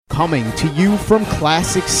Coming to you from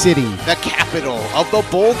Classic City, the capital of the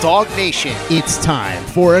Bulldog Nation. It's time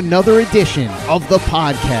for another edition of the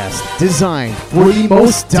podcast designed for the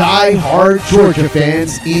most die-hard Georgia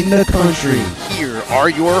fans in the country. Here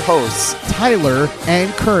are your hosts, Tyler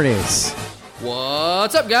and Curtis.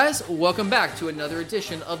 What's up, guys? Welcome back to another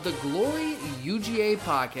edition of the Glory UGA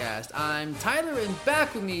podcast. I'm Tyler, and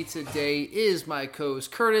back with me today is my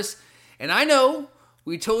co-host Curtis. And I know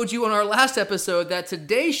we told you on our last episode that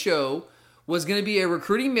today's show was going to be a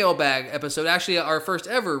recruiting mailbag episode, actually our first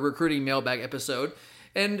ever recruiting mailbag episode.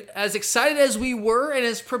 And as excited as we were and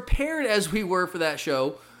as prepared as we were for that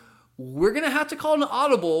show, we're going to have to call an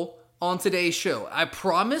audible on today's show. I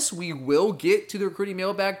promise we will get to the recruiting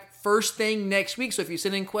mailbag first thing next week. So if you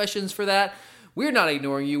send in questions for that, we're not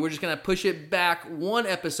ignoring you. We're just going to push it back one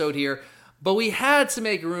episode here. But we had to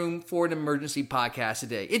make room for an emergency podcast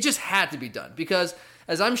today. It just had to be done because,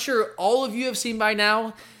 as I'm sure all of you have seen by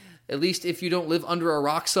now, at least if you don't live under a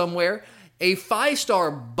rock somewhere, a 5-star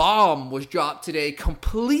bomb was dropped today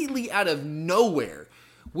completely out of nowhere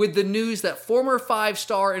with the news that former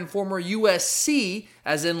 5-star and former USC,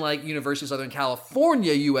 as in like University of Southern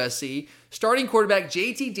California USC, starting quarterback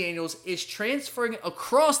JT Daniels is transferring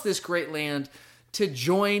across this great land to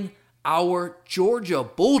join our Georgia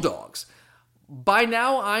Bulldogs. By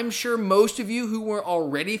now, I'm sure most of you who were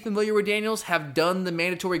already familiar with Daniels have done the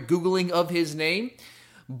mandatory Googling of his name.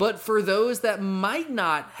 But for those that might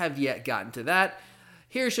not have yet gotten to that,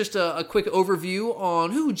 here's just a quick overview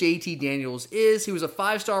on who JT Daniels is. He was a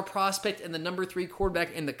 5-star prospect and the number 3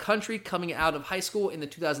 quarterback in the country coming out of high school in the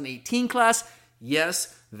 2018 class.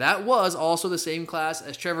 Yes, that was also the same class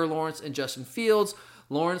as Trevor Lawrence and Justin Fields.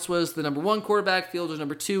 Lawrence was the number 1 quarterback, Fields was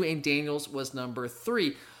number 2, and Daniels was number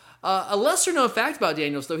 3. A lesser-known fact about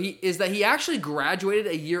Daniels, though, is that he actually graduated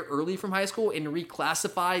a year early from high school and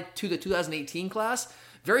reclassified to the 2018 class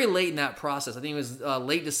very late in that process. I think it was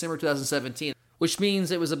late December 2017, which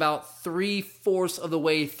means it was about 3/4 of the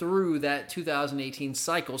way through that 2018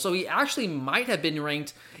 cycle. So he actually might have been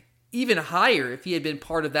ranked even higher if he had been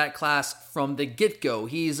part of that class from the get-go.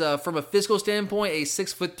 He's, from a physical standpoint, a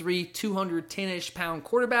 6'3", 210-ish pound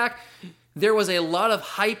quarterback. There was a lot of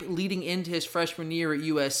hype leading into his freshman year at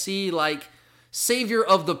USC, like savior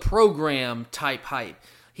of the program type hype.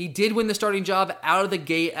 He did win the starting job out of the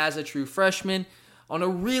gate as a true freshman on a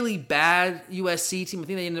really bad USC team. I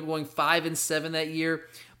think they ended up going 5-7 that year.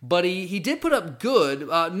 But he did put up good,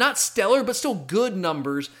 not stellar, but still good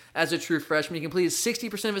numbers as a true freshman. He completed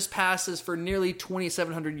 60% of his passes for nearly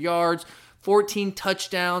 2,700 yards, 14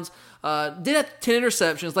 touchdowns. Did have 10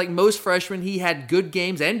 interceptions. Like most freshmen, he had good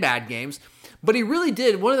games and bad games. But he really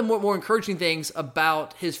did. One of the more encouraging things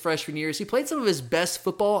about his freshman year is he played some of his best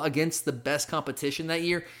football against the best competition that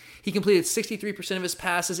year. He completed 63% of his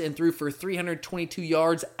passes and threw for 322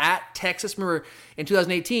 yards at Texas. Remember, in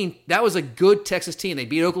 2018, that was a good Texas team. They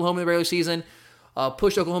beat Oklahoma in the regular season,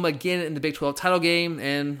 pushed Oklahoma again in the Big 12 title game,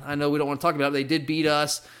 and I know we don't want to talk about it, but they did beat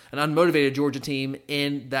us, an unmotivated Georgia team,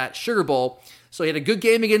 in that Sugar Bowl. So he had a good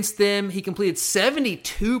game against them. He completed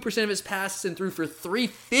 72% of his passes and threw for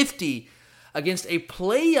 350 against a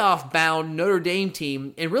playoff-bound Notre Dame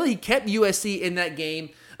team, and really he kept USC in that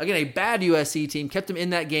game. Again, a bad USC team kept him in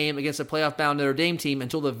that game against a playoff-bound Notre Dame team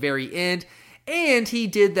until the very end. And he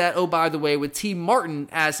did that, oh, by the way, with T. Martin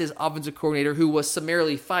as his offensive coordinator, who was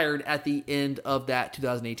summarily fired at the end of that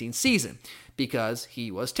 2018 season because he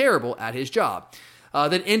was terrible at his job.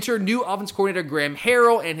 Then entered new offensive coordinator Graham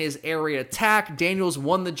Harrell and his air raid attack. Daniels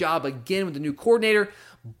won the job again with the new coordinator,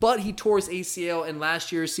 but he tore his ACL in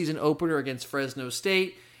last year's season opener against Fresno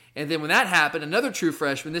State. And then when that happened, another true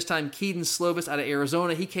freshman, this time Keaton Slovis out of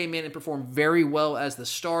Arizona, he came in and performed very well as the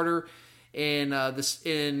starter in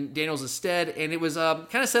Daniels' stead. And it was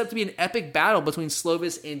kind of set up to be an epic battle between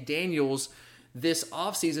Slovis and Daniels this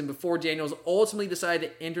offseason before Daniels ultimately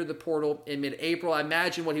decided to enter the portal in mid-April. I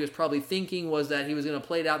imagine what he was probably thinking was that he was going to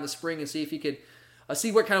play it out in the spring and see if he could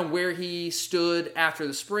see where he stood after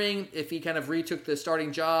the spring. If he kind of retook the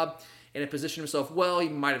starting job and had positioned himself well, he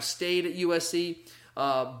might have stayed at USC.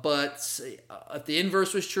 But if the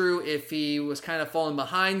inverse was true, if he was kind of falling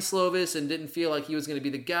behind Slovis and didn't feel like he was going to be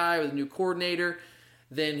the guy with a new coordinator,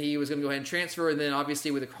 then he was going to go ahead and transfer. And then obviously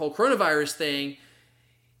with the whole coronavirus thing,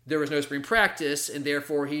 there was no spring practice, and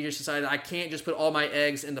therefore he just decided I can't just put all my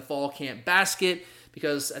eggs in the fall camp basket,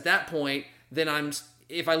 because at that point, then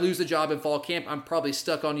if I lose the job in fall camp, I'm probably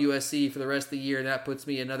stuck on USC for the rest of the year, and that puts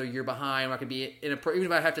me another year behind. I could be even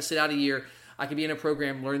if I have to sit out a year, I could be in a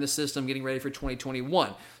program, learn the system, getting ready for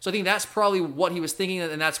 2021. So I think that's probably what he was thinking,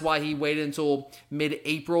 and that's why he waited until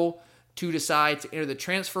mid-April to decide to enter the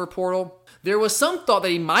transfer portal. There was some thought that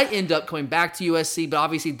he might end up coming back to USC, but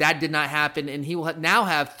obviously that did not happen, and he will now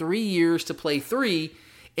have 3 years to play 3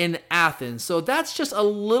 in Athens. So that's just a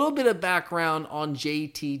little bit of background on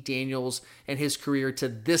JT Daniels and his career to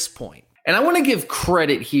this point. And I want to give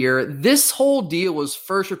credit here. This whole deal was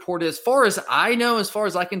first reported, as far as I know, as far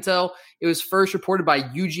as I can tell, it was first reported by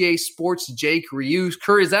UGA Sports' Jake Ryu.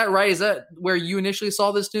 Kurt, is that right? Is that where you initially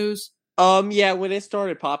saw this news? Yeah, when it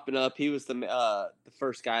started popping up, he was the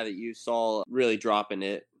first guy that you saw really dropping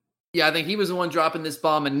it. Yeah, I think he was the one dropping this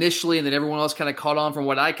bomb initially, and then everyone else kind of caught on from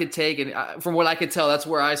what I could take. And from what I could tell, that's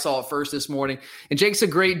where I saw it first this morning. And Jake's a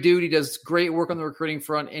great dude. He does great work on the recruiting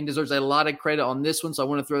front and deserves a lot of credit on this one. So I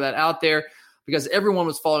want to throw that out there because everyone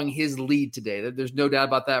was following his lead today. There's no doubt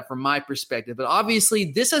about that from my perspective. But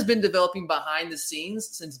obviously, this has been developing behind the scenes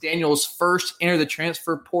since Daniels first entered the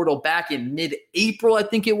transfer portal back in mid-April, I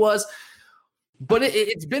think it was. But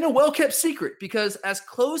it's been a well-kept secret because as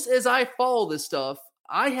close as I follow this stuff,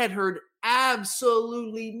 I had heard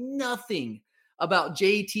absolutely nothing about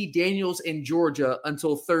JT Daniels in Georgia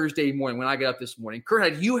until Thursday morning when I got up this morning. Kurt,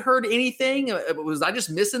 had you heard anything? Was I just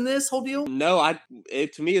missing this whole deal? No,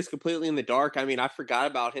 to me, it's completely in the dark. I mean, I forgot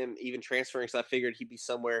about him even transferring, so I figured he'd be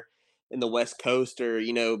somewhere in the West Coast or,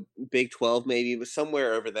 Big 12 maybe. It was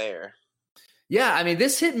somewhere over there. Yeah, I mean,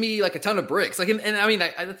 this hit me like a ton of bricks. Like, and I mean,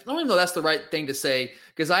 I don't even know that's the right thing to say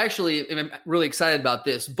because I actually am really excited about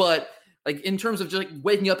this, but like in terms of just like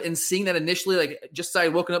waking up and seeing that initially, like just I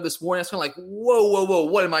woken up this morning, I was kind of like, whoa,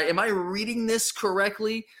 what am I reading this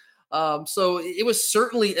correctly? So it was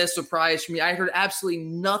certainly a surprise for me. I heard absolutely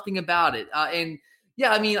nothing about it. And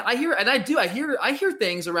yeah, I mean, I hear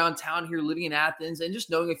things around town here living in Athens and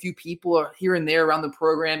just knowing a few people here and there around the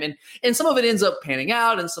program. And some of it ends up panning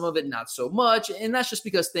out and some of it not so much. And that's just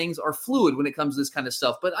because things are fluid when it comes to this kind of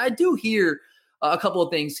stuff. But I do hear a couple of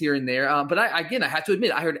things here and there. But I have to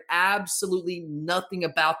admit, I heard absolutely nothing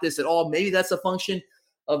about this at all. Maybe that's a function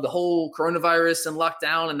of the whole coronavirus and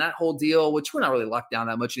lockdown and that whole deal, which we're not really locked down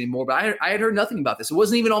that much anymore. But I had heard nothing about this. It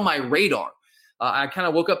wasn't even on my radar. I kind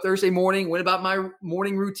of woke up Thursday morning, went about my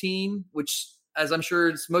morning routine, which, as I'm sure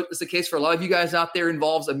it's the case for a lot of you guys out there,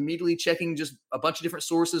 involves immediately checking just a bunch of different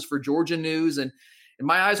sources for Georgia news. And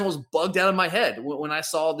my eyes almost bugged out of my head when I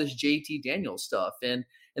saw this JT Daniels stuff. And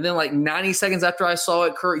then like 90 seconds after I saw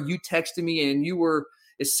it, Kurt, you texted me and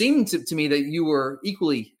it seemed to me that you were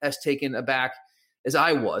equally as taken aback as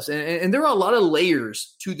I was. And there are a lot of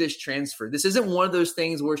layers to this transfer. This isn't one of those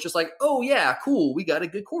things where it's just like, oh yeah, cool, we got a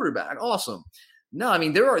good quarterback. Awesome. No, I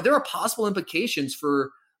mean, there are possible implications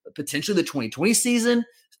for potentially the 2020 season,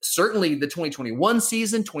 certainly the 2021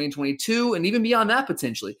 season, 2022, and even beyond that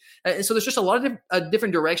potentially. And so there's just a lot of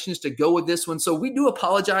different directions to go with this one. So we do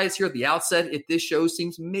apologize here at the outset if this show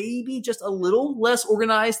seems maybe just a little less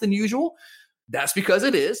organized than usual. That's because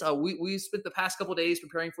it is. We spent the past couple of days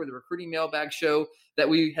preparing for the recruiting mailbag show that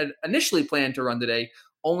we had initially planned to run today,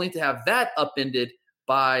 only to have that upended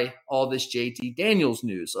by all this JT Daniels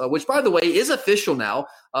news, which, by the way, is official now.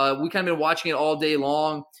 We kind of been watching it all day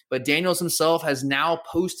long, but Daniels himself has now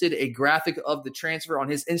posted a graphic of the transfer on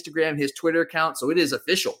his Instagram, his Twitter account, so it is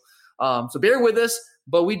official. So bear with us,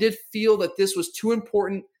 but we did feel that this was too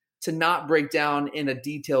important to not break down in a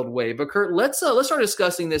detailed way. But Kurt, let's start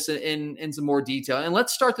discussing this in some more detail, and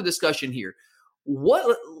let's start the discussion here.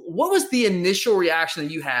 What was the initial reaction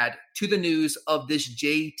that you had to the news of this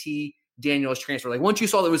JT Daniels transfer? Like once you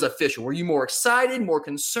saw that it was official, were you more excited, more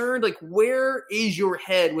concerned? Like where is your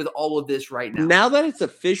head with all of this right now? Now that it's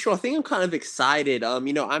official, I think I'm kind of excited.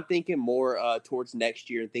 I'm thinking more towards next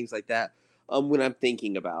year and things like that when I'm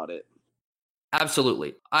thinking about it.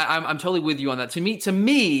 Absolutely. I'm totally with you on that. To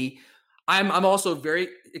me, I'm also very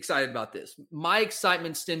excited about this. My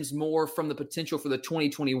excitement stems more from the potential for the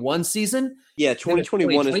 2021 season. Yeah,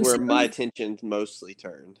 2021 is where my attention mostly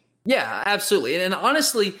turned. Yeah, absolutely. And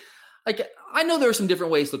honestly, like I know there are some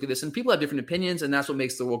different ways to look at this, and people have different opinions, and that's what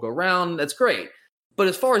makes the world go round. That's great. But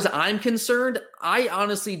as far as I'm concerned, I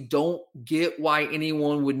honestly don't get why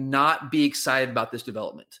anyone would not be excited about this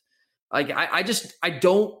development. Like I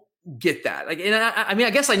don't get that. Like, and I mean, I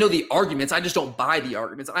guess I know the arguments. I just don't buy the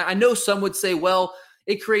arguments. I know some would say, well,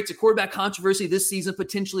 it creates a quarterback controversy this season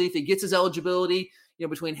potentially if he gets his eligibility,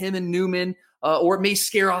 between him and Newman, or it may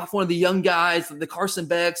scare off one of the young guys, the Carson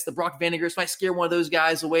Becks, the Brock Vandegrift might scare one of those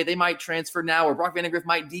guys away. They might transfer now, or Brock Vandegrift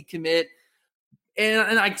might decommit.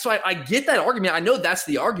 So I get that argument. I know that's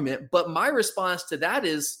the argument, but my response to that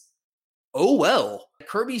is, oh, well,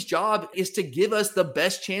 Kirby's job is to give us the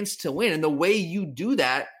best chance to win. And the way you do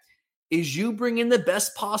that is you bring in the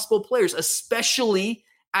best possible players, especially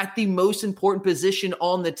at the most important position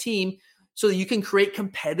on the team. so that you can create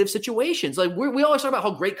competitive situations. Like we always talk about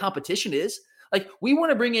how great competition is. Like we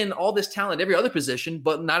want to bring in all this talent at every other position,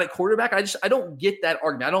 but not at quarterback. I don't get that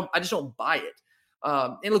argument. I just don't buy it.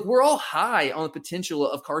 And look, we're all high on the potential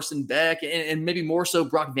of Carson Beck and maybe more so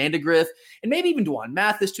Brock Vandagriff and maybe even Dwan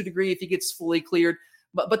Mathis to a degree if he gets fully cleared.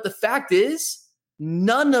 But the fact is,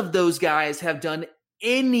 none of those guys have done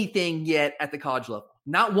anything yet at the college level.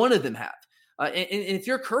 Not one of them have. And if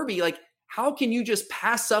you're Kirby, like, how can you just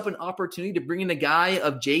pass up an opportunity to bring in a guy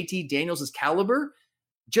of JT Daniels' caliber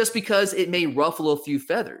just because it may ruffle a few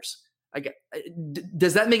feathers?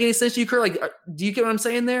 Does that make any sense to you, Kurt? Like, do you get what I'm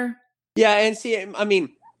saying there? Yeah, and see, I mean,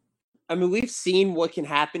 we've seen what can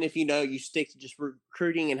happen if you stick to just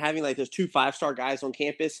recruiting and having like those 2 5-star guys on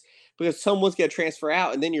campus, because someone's going to transfer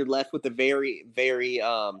out, and then you're left with a very, very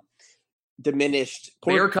diminished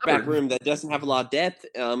quarterback room that doesn't have a lot of depth.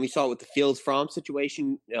 We saw it with the Fields-Fromm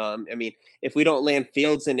situation. I mean, if we don't land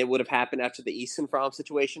Fields, then it would have happened after the Easton-Fromm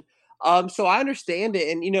situation. So I understand it,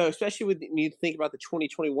 and especially when you think about the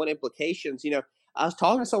 2021 implications. I was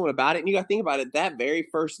talking to someone about it, and you got to think about it. That very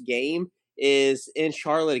first game is in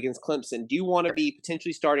Charlotte against Clemson. Do you want to be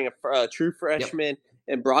potentially starting a true freshman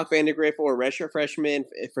and Brock Vandagriff, or a redshirt freshman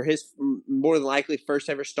for his more than likely first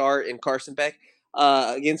ever start in Carson Beck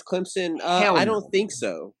against Clemson? I don't think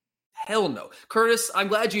so. Hell no. Curtis, I'm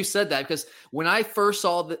glad you said that, because when I first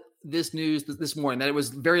saw this news this morning, that it was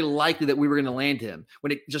very likely that we were going to land him,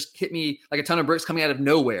 when it just hit me like a ton of bricks coming out of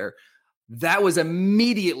nowhere, that was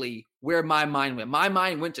immediately where my mind went. My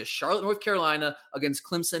mind went to Charlotte, North Carolina against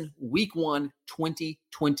Clemson, week 1,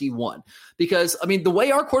 2021. Because, I mean, the way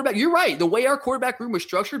our quarterback room was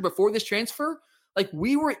structured before this transfer, like,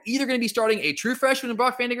 we were either going to be starting a true freshman in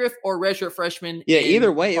Brock Vandagriff or a redshirt freshman. Yeah,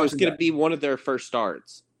 either way, it was going to be one of their first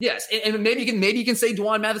starts. Yes, and maybe you can say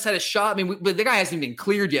Dwan Mathis had a shot. I mean, but the guy hasn't been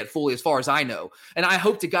cleared yet fully, as far as I know. And I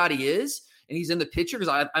hope to God he is, and he's in the picture,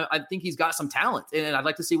 because I think he's got some talent, and I'd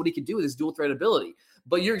like to see what he can do with his dual threat ability.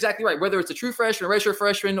 But you're exactly right. Whether it's a true freshman, a redshirt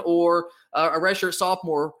freshman, or a redshirt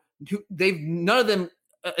sophomore, none of them.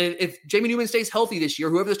 If Jamie Newman stays healthy this year,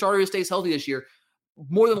 whoever the starter is stays healthy this year,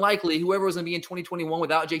 more than likely, whoever was going to be in 2021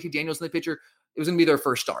 without JT Daniels in the picture, it was going to be their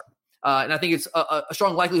first start. And I think it's a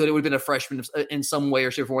strong likelihood it would have been a freshman in some way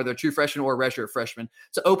or shape, whether a true freshman or a redshirt freshman,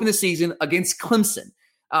 to open the season against Clemson.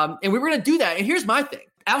 And we were going to do that. And here's my thing.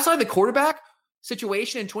 Outside the quarterback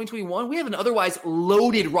situation in 2021, we have an otherwise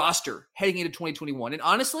loaded roster heading into 2021. And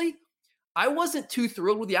honestly, I wasn't too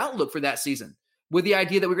thrilled with the outlook for that season, with the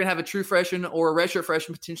idea that we're going to have a true freshman or a redshirt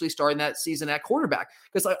freshman potentially starting that season at quarterback.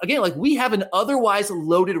 Because, again, like, we have an otherwise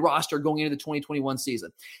loaded roster going into the 2021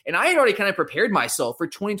 season. And I had already kind of prepared myself for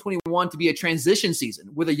 2021 to be a transition season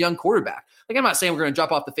with a young quarterback. Like, I'm not saying we're going to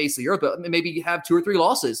drop off the face of the earth, but maybe have 2 or 3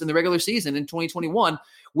 losses in the regular season in 2021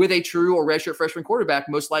 with a true or redshirt freshman quarterback,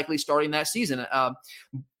 most likely starting that season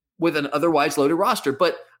with an otherwise loaded roster.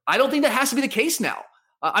 But I don't think that has to be the case now.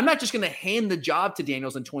 I'm not just going to hand the job to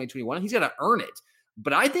Daniels in 2021. He's got to earn it.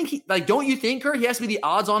 But I think don't you think, Kurt, he has to be the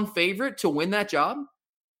odds-on favorite to win that job?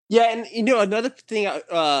 Yeah, and another thing,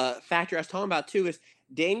 factor I was talking about too is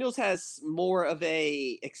Daniels has more of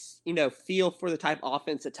a feel for the type of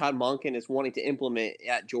offense that Todd Monken is wanting to implement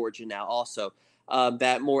at Georgia now. Also,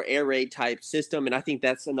 that more air raid type system, and I think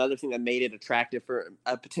that's another thing that made it attractive for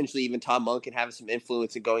potentially even Todd Monken having some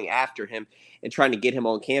influence in going after him and trying to get him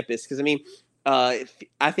on campus. Because I mean, I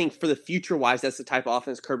think for the future wise, that's the type of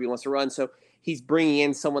offense Kirby wants to run. So he's bringing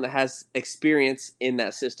in someone that has experience in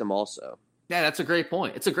that system also. Yeah, that's a great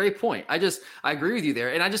point. It's a great point. I agree with you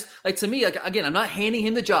there. And I just, like, to me, like, again, I'm not handing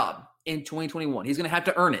him the job in 2021. He's going to have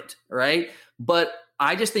to earn it, right? But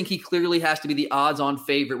I just think he clearly has to be the odds-on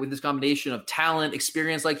favorite with this combination of talent,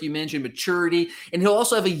 experience, like you mentioned, maturity, and he'll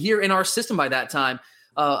also have a year in our system by that time.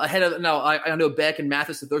 Ahead of now, I know Beck and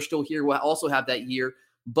Mathis, if they're still here, will also have that year,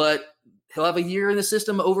 but he'll have a year in the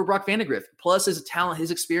system over Brock Vandagriff, plus his talent,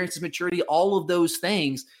 his experience, his maturity, all of those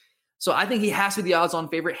things. So I think he has to be the odds-on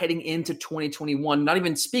favorite heading into 2021, not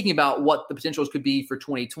even speaking about what the potentials could be for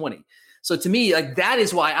 2020. So to me, like, that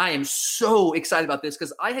is why I am so excited about this,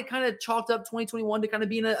 because I had kind of chalked up 2021 to kind of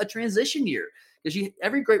being a transition year. Because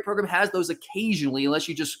every great program has those occasionally, unless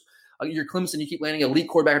you just you're Clemson, you keep landing elite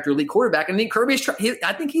quarterback after elite quarterback. And I think Kirby's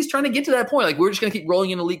I think he's trying to get to that point. Like, we're just going to keep rolling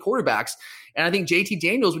in elite quarterbacks. And I think JT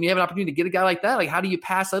Daniels, when you have an opportunity to get a guy like that, like, how do you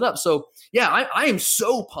pass that up? So yeah, I am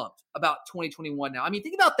so pumped about 2021 now. I mean,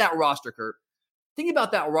 think about that roster, Kurt. Think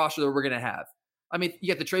about that roster that we're going to have. I mean,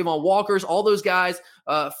 you got the Trayvon Walkers, all those guys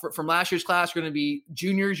from last year's class are going to be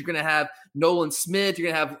juniors. You're going to have Nolan Smith.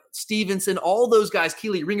 You're going to have Stevenson. All those guys.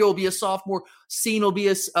 Keely Ringo will be a sophomore. Scene will be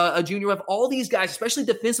a junior. You have all these guys, especially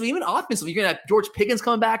defensively, even offensively. You're going to have George Pickens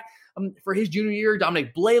coming back. for his junior year.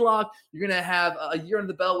 Dominic Blaylock. You're going to have a year under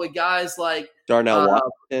the belt with guys like Darnell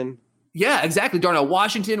Washington. Yeah, exactly. Darnell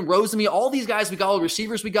Washington, Rosemy, all these guys we got, all the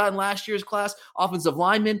receivers we got in last year's class, offensive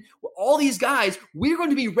linemen, all these guys, we're going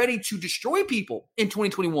to be ready to destroy people in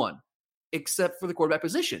 2021, except for the quarterback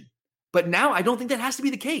position. But now I don't think that has to be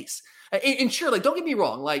the case. And sure, like, don't get me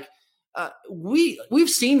wrong, like, we've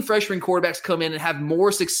seen freshman quarterbacks come in and have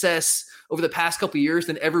more success over the past couple of years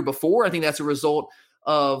than ever before. I think that's a result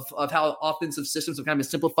of how offensive systems have kind of been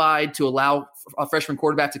simplified to allow a freshman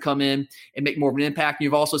quarterback to come in and make more of an impact. And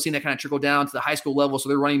you've also seen that kind of trickle down to the high school level. So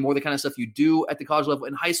they're running more of the kind of stuff you do at the college level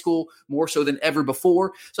in high school, more so than ever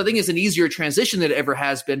before. So I think it's an easier transition than it ever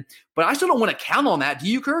has been. But I still don't want to count on that. Do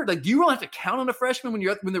you, Kurt? Like, do you really have to count on a freshman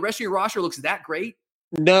when the rest of your roster looks that great?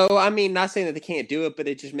 No, I mean, not saying that they can't do it, but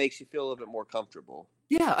it just makes you feel a little bit more comfortable.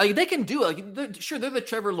 Yeah, like, they can do it. Like, they're the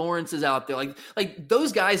Trevor Lawrences out there. Like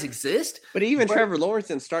those guys exist. But even Trevor Lawrence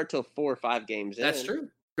didn't start till 4 or 5 games in. That's true.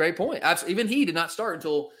 Great point. Absolutely. Even he did not start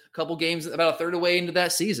until a couple games, about a third away into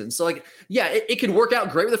that season. So, like, yeah, it could work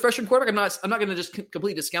out great with a freshman quarterback. I'm not going to just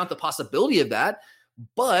completely discount the possibility of that.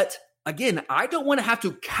 But again, I don't want to have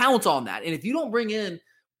to count on that. And if you don't bring in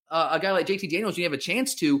a guy like JT Daniels, you have a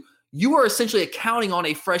chance to. You are essentially counting on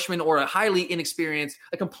a freshman or a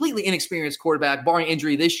completely inexperienced quarterback, barring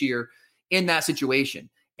injury this year, in that situation.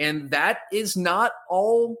 And that is not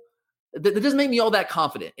all – that doesn't make me all that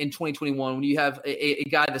confident in 2021 when you have a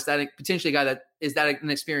guy that's potentially a guy that is that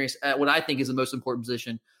inexperienced at what I think is the most important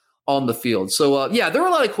position on the field. So, yeah, there are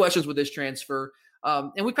a lot of questions with this transfer.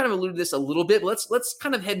 And we kind of alluded to this a little bit, but let's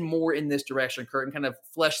kind of head more in this direction, Kurt, and kind of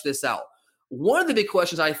flesh this out. One of the big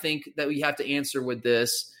questions I think that we have to answer with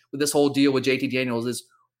this whole deal with JT Daniels is,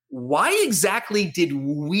 why exactly did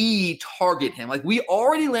we target him? Like, we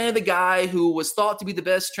already landed the guy who was thought to be the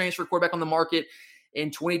best transfer quarterback on the market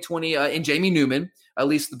in 2020 in Jamie Newman, at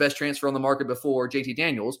least the best transfer on the market before JT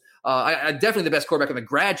Daniels. Definitely the best quarterback on the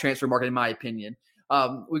grad transfer market, in my opinion.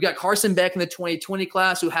 We've got Carson Beck in the 2020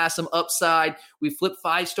 class who has some upside. We flipped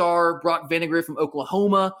 5-star Brock Vandagriff from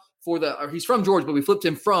Oklahoma he's from Georgia, but we flipped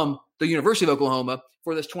him from the University of Oklahoma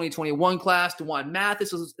for this 2021 class. DeJuan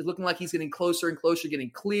Mathis is looking like he's getting closer and closer to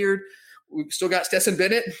getting cleared. We've still got Stetson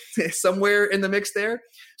Bennett somewhere in the mix there.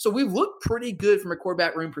 So we've looked pretty good from a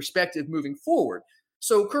quarterback room perspective moving forward.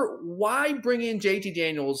 So, Kurt, why bring in JT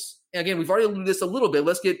Daniels? And again, we've already alluded to this a little bit.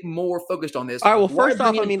 Let's get more focused on this. All right, well, first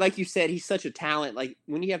off, I mean, like you said, he's such a talent. Like,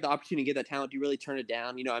 when you have the opportunity to get that talent, do you really turn it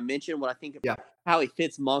down? You know, I mentioned what I think about how he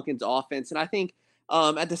fits Monken's offense. And I think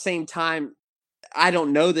at the same time, I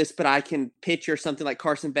don't know this, but I can picture something like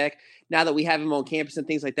Carson Beck, now that we have him on campus and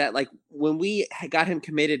things like that. Like, when we got him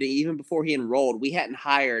committed, even before he enrolled, we hadn't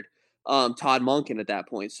hired Todd Monken at that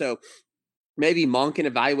point. So maybe Monken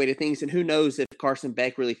evaluated things, and who knows if Carson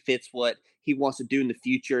Beck really fits what he wants to do in the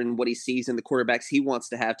future and what he sees in the quarterbacks he wants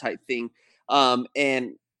to have type thing.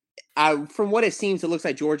 And from what it seems, it looks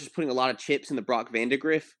like George is putting a lot of chips in the Brock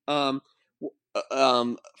Vandagriff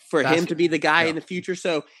for him to be the guy in the future.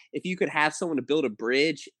 So if you could have someone to build a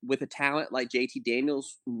bridge with a talent like JT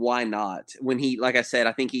Daniels, why not? When he, like I said,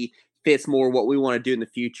 I think he fits more what we want to do in the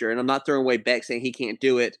future. And I'm not throwing away Beck saying he can't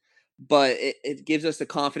do it, but it gives us the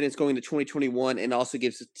confidence going to 2021, and also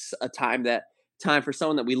gives us a time for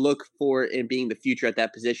someone that we look for in being the future at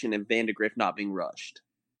that position, and Vandagriff not being rushed.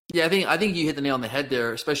 Yeah, I think you hit the nail on the head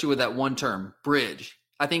there, especially with that one term, bridge.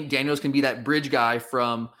 I think Daniels can be that bridge guy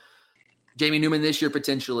from Jamie Newman this year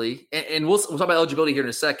potentially, and we'll talk about eligibility here in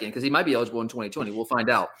a second because he might be eligible in 2020. We'll find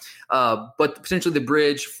out. But potentially the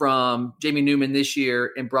bridge from Jamie Newman this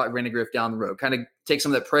year and Brock Vandagriff down the road, kind of take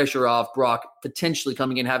some of that pressure off Brock potentially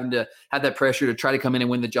coming in, having to have that pressure to try to come in and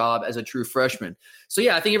win the job as a true freshman. So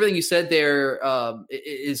yeah, I think everything you said there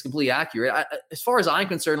is completely accurate. As far as I'm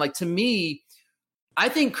concerned, like, to me, I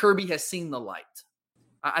think Kirby has seen the light.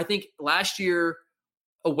 I think last year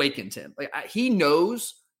awakened him. Like, he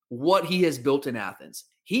knows what he has built in Athens.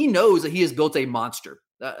 He knows that he has built a monster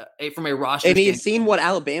from a roster. And he has seen what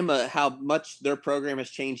Alabama, how much their program has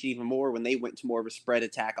changed even more when they went to more of a spread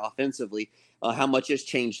attack offensively, how much has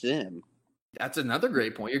changed them. That's another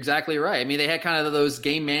great point. You're exactly right. I mean, they had kind of those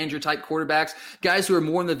game manager type quarterbacks, guys who are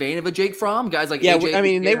more in the vein of a Jake Fromm, guys like AJ. I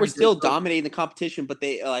mean, they were still dominating the competition, but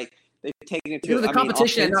they've taken it to the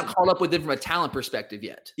competition had not caught up with them from a talent perspective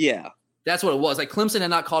yet. Yeah. That's what it was. Like, Clemson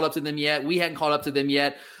had not caught up to them yet. We hadn't caught up to them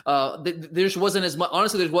yet. There just wasn't as much.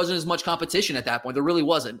 Honestly, there wasn't as much competition at that point. There really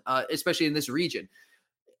wasn't, especially in this region.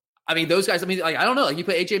 I mean, those guys. I mean, like, I don't know. Like, you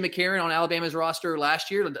put AJ McCarron on Alabama's roster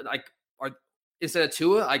last year, instead of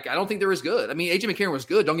Tua. I don't think they're as good. I mean, AJ McCarron was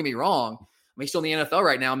good. Don't get me wrong, mean, he's still in the NFL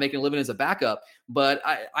right now, making a living as a backup. But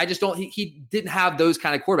I just don't. He didn't have those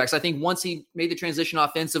kind of quarterbacks. I think once he made the transition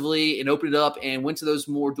offensively and opened it up and went to those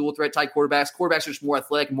more dual threat type quarterbacks are just more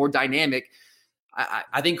athletic, more dynamic.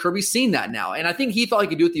 I think Kirby's seen that now, and I think he thought he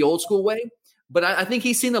could do it the old school way. But I think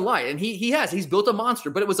he's seen the light, and he has. He's built a monster,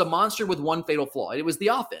 but it was a monster with one fatal flaw. It was the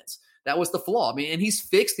offense. That was the flaw. I mean, and he's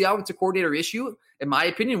fixed the offensive coordinator issue. In my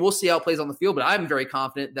opinion, we'll see how it plays on the field, but I'm very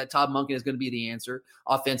confident that Todd Monken is going to be the answer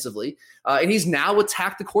offensively. And he's now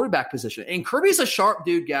attacked the quarterback position. And Kirby's a sharp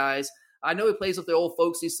dude, guys. I know he plays with the old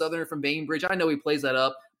folksy Southerner from Bainbridge. I know he plays that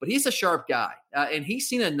up, but he's a sharp guy. And he's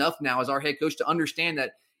seen enough now as our head coach to understand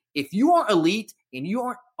that if you aren't elite and you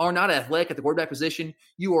are not athletic at the quarterback position,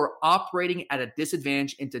 you are operating at a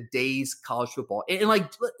disadvantage in today's college football.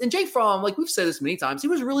 And Jake Fromm, like we've said this many times, he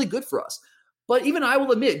was really good for us. But even I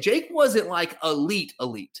will admit, Jake wasn't like elite.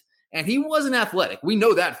 And he wasn't athletic. We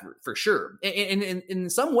know that for sure. And in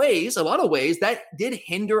some ways, a lot of ways, that did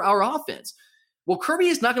hinder our offense. Well, Kirby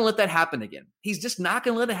is not going to let that happen again. He's just not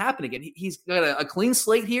going to let it happen again. He's got a clean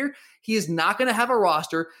slate here. He is not going to have a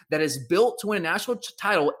roster that is built to win a national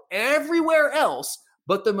title everywhere else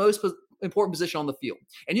but the most important position on the field.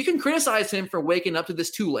 And you can criticize him for waking up to this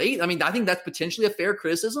too late. I mean, I think that's potentially a fair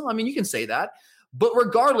criticism. I mean, you can say that. But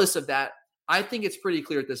regardless of that, I think it's pretty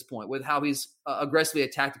clear at this point with how he's aggressively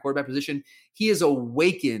attacked the quarterback position. He is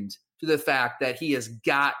awakened to the fact that he has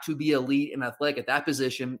got to be elite and athletic at that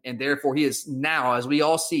position. And therefore he is now, as we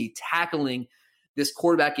all see, tackling this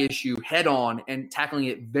quarterback issue head on and tackling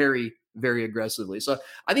it very, very aggressively. So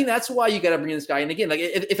I think that's why you got to bring in this guy. And again, like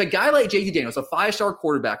if a guy like JT Daniels, a 5-star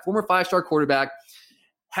quarterback, former 5-star quarterback,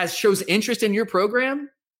 shows interest in your program,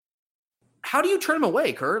 how do you turn him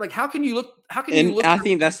away, Kurt? Like, how can you look? I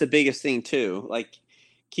think that's the biggest thing too. Like,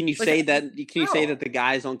 can you say that the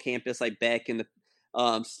guys on campus like Beck and the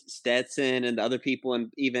Stetson and the other people,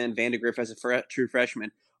 and even Vandegrift as a true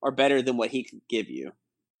freshman, are better than what he could give you?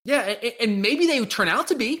 Yeah, and maybe they turn out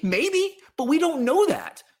to be, maybe, but we don't know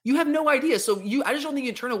that. You have no idea. So I just don't think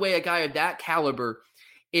you can turn away a guy of that caliber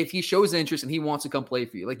if he shows interest and he wants to come play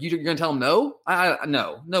for you. Like, you're going to tell him no?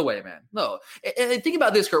 No way, man. No. And think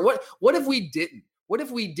about this, Kurt. What if we didn't? What if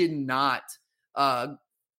we did not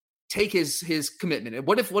take his commitment?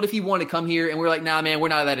 What if he wanted to come here and we're like, nah, man, we're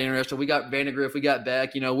not that interested. We got Vandegrift, we got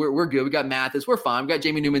Beck, we're good. We got Mathis, we're fine. We got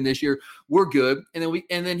Jamie Newman this year, we're good. And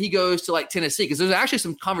then he goes to like Tennessee, because there's actually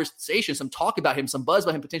some conversation, some talk about him, some buzz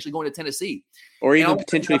about him potentially going to Tennessee, or even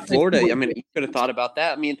potentially Florida. I mean, he could have thought about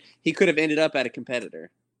that. I mean, he could have ended up at a competitor.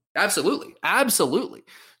 Absolutely.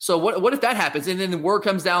 So what if that happens? And then the word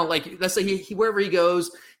comes down, like, let's say he wherever he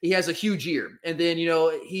goes, he has a huge year, and then,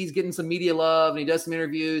 he's getting some media love and he does some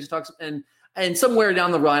interviews, talks, and somewhere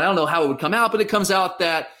down the line, I don't know how it would come out, but it comes out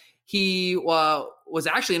that he was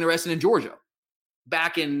actually interested in Georgia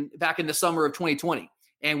back in the summer of 2020.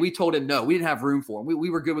 And we told him, no, we didn't have room for him. We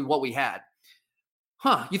were good with what we had.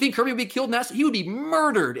 You think Kirby would be killed in that? He would be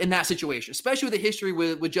murdered in that situation, especially with the history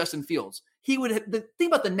with Justin Fields. He would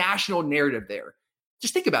think about the national narrative there.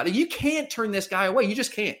 Just think about it. You can't turn this guy away. You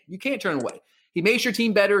just can't. You can't turn away. He makes your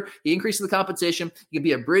team better. He increases the competition. He can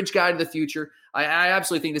be a bridge guy to the future. I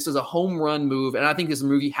absolutely think this is a home run move, and I think this is a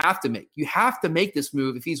move you have to make. You have to make this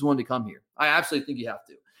move if he's willing to come here. I absolutely think you have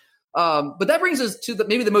to. But that brings us to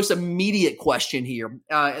maybe the most immediate question here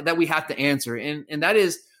that we have to answer, and that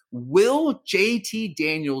is, will JT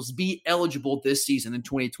Daniels be eligible this season in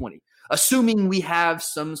 2020? Assuming we have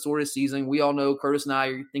some sort of season. We all know, Curtis and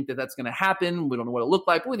I think that that's going to happen. We don't know what it looked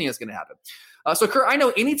like, but we think that's going to happen. So, Kurt, I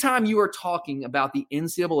know anytime you are talking about the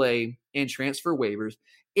NCAA and transfer waivers,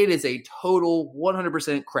 it is a total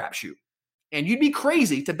 100% crapshoot. And you'd be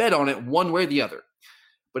crazy to bet on it one way or the other.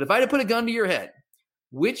 But if I had to put a gun to your head,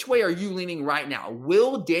 which way are you leaning right now?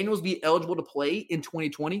 Will Daniels be eligible to play in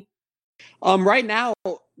 2020? Right now,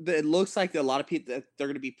 it looks like a lot of people, that they're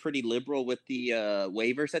going to be pretty liberal with the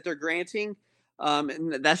waivers that they're granting.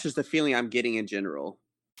 And that's just the feeling I'm getting in general.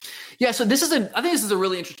 Yeah, so I think this is a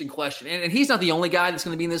really interesting question. And he's not the only guy that's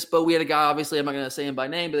going to be in this boat. We had a guy, obviously, I'm not going to say him by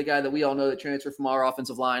name, but the guy that we all know that transferred from our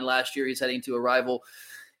offensive line last year. He's heading to a rival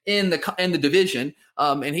in the division.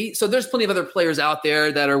 So there's plenty of other players out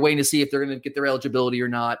there that are waiting to see if they're going to get their eligibility or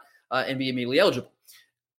not and be immediately eligible.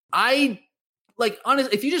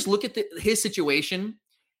 If you just look at his situation,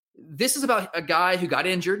 this is about a guy who got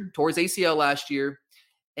injured, tore his ACL last year,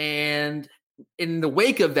 and in the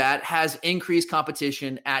wake of that has increased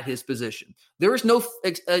competition at his position. There is no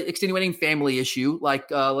extenuating family issue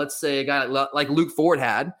like, let's say, a guy like Luke Ford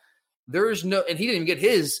had. There's no, and he didn't even get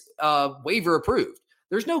his waiver approved.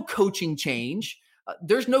 There's no coaching change.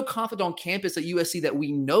 There's no conflict on campus at USC that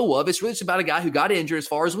we know of. It's really just about a guy who got injured, as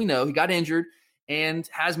far as we know. He got injured and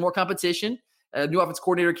has more competition. A new offense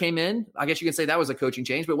coordinator came in. I guess you can say that was a coaching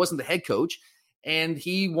change, but it wasn't the head coach. And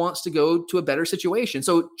he wants to go to a better situation.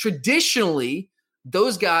 So traditionally,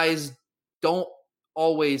 those guys don't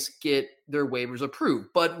always get their waivers approved.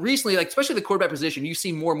 But recently, like especially the quarterback position, you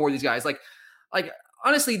see more and more of these guys. Like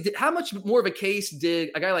honestly, how much more of a case did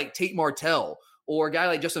a guy like Tate Martell or a guy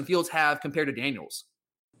like Justin Fields have compared to Daniels?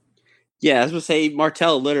 Yeah, I was going to say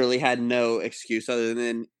Martell literally had no excuse other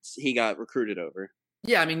than he got recruited over.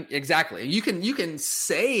 Yeah, I mean, exactly. You can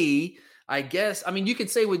say, I guess, I mean, you can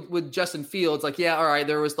say with Justin Fields, like, yeah, all right,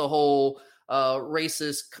 there was the whole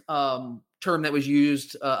racist term that was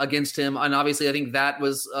used against him. And obviously, I think that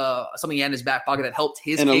was something he had in his back pocket that helped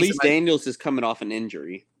his and case. At least Daniels is coming off an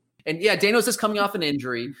injury. And yeah, Daniels is coming off an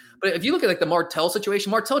injury. But if you look at like the Martell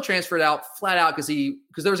situation, Martell transferred out flat out because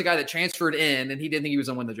there was a guy that transferred in and he didn't think he was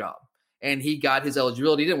going to win the job. And he got his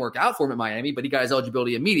eligibility. It didn't work out for him at Miami, but he got his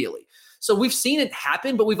eligibility immediately. So we've seen it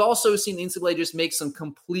happen, but we've also seen the NCAA just make some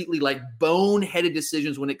completely like boneheaded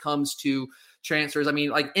decisions when it comes to transfers. I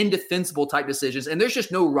mean, like indefensible type decisions. And there's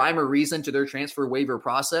just no rhyme or reason to their transfer waiver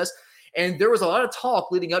process. And there was a lot of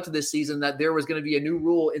talk leading up to this season that there was going to be a new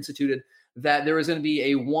rule instituted that there was going to be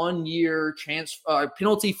a 1-year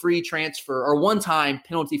penalty-free transfer or one-time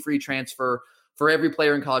penalty-free transfer for every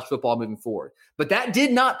player in college football moving forward. But that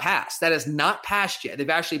did not pass. That has not passed yet. They've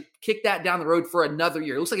actually kicked that down the road for another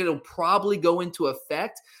year. It looks like it'll probably go into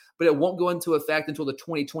effect, but it won't go into effect until the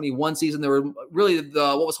 2021 season. There were really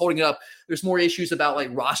what was holding it up. There's more issues about like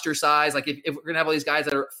roster size. Like if we're going to have all these guys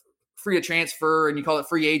that are free to transfer and you call it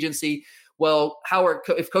free agency, well,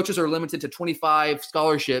 if coaches are limited to 25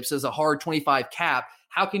 scholarships as a hard 25 cap,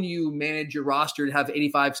 how can you manage your roster to have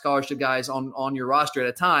 85 scholarship guys on your roster at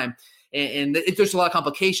a time? And there's a lot of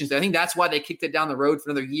complications there. I think that's why they kicked it down the road for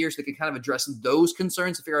another year so they could kind of address those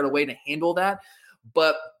concerns and figure out a way to handle that.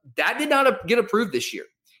 But that did not get approved this year.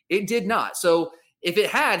 It did not. So if it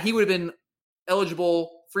had, he would have been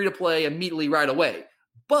eligible, free to play immediately right away.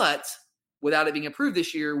 But without it being approved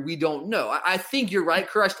this year, we don't know. I think you're right,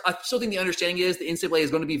 Kurt. I still think the understanding is the NCAA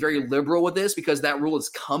is going to be very liberal with this because that rule is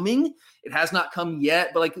coming. It has not come yet,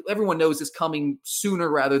 but like everyone knows it's coming sooner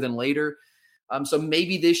rather than later. So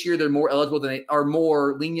maybe this year they're more eligible than they are,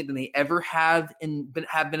 more lenient than they ever have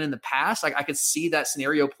been in the past. Like I could see that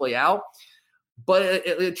scenario play out.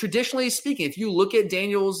 But traditionally speaking, if you look at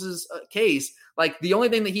Daniels' case, like the only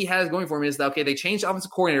thing that he has going for him is that, okay, they changed offensive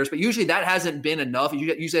coordinators, but usually that hasn't been enough. You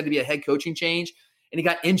usually had to be a head coaching change, and he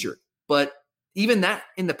got injured. But even that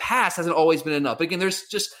in the past hasn't always been enough. But again, there's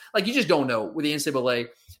just like you just don't know with the NCAA.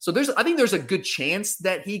 So I think there's a good chance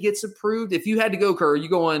that he gets approved. If you had to go, Kerr, are you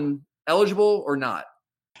going eligible or not?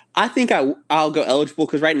 I think I'll go eligible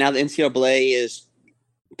because right now the NCAA is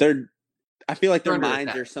I feel like their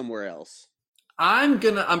minds are somewhere else. I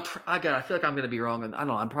feel like I'm gonna be wrong, and I don't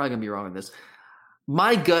know. I'm probably gonna be wrong on this.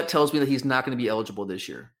 My gut tells me that he's not going to be eligible this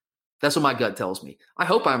year. That's what my gut tells me. I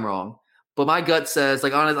hope I'm wrong, but my gut says,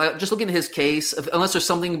 like, honestly, just looking at his case, unless there's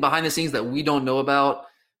something behind the scenes that we don't know about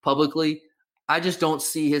publicly, I just don't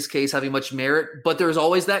see his case having much merit. But there's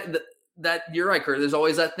always that you're right, Kurt. There's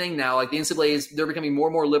always that thing now. Like the NCAA they're becoming more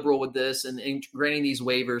and more liberal with this and granting these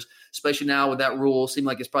waivers, especially now with that rule seeming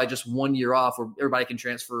like it's probably just 1 year off where everybody can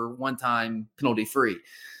transfer one time penalty free.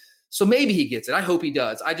 So maybe he gets it. I hope he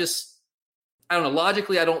does. I don't know.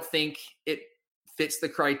 Logically, I don't think it fits the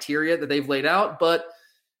criteria that they've laid out, but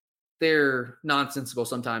they're nonsensical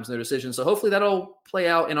sometimes in their decisions. So hopefully that'll play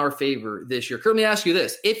out in our favor this year. Kurt, let me ask you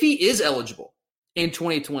this. If he is eligible in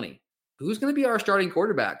 2020, who's going to be our starting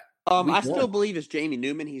quarterback? I still believe it's Jamie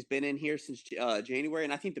Newman. He's been in here since January,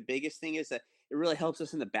 and I think the biggest thing is that it really helps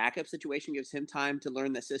us in the backup situation, gives him time to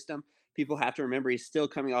learn the system. People have to remember he's still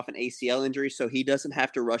coming off an ACL injury, so he doesn't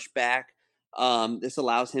have to rush back. This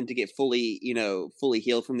allows him to get fully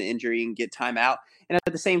healed from the injury and get time out. And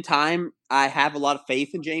at the same time, I have a lot of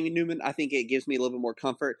faith in Jamie Newman. I think it gives me a little bit more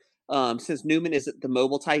comfort. Since Newman is the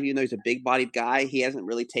mobile type, even though he's a big-bodied guy, he hasn't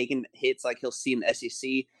really taken hits like he'll see in the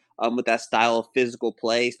SEC with that style of physical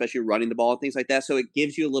play, especially running the ball and things like that. So it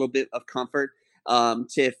gives you a little bit of comfort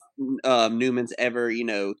if Newman's ever,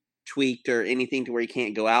 tweaked or anything to where he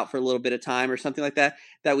can't go out for a little bit of time or something like that,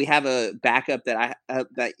 that we have a backup that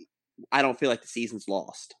I don't feel like the season's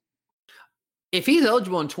lost. If he's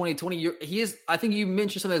eligible in 2020, I think you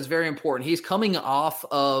mentioned something that's very important. He's coming off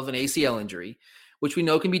of an ACL injury, which we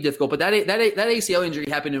know can be difficult. But that ACL injury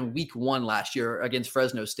happened in week 1 last year against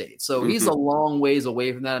Fresno State. So he's a long ways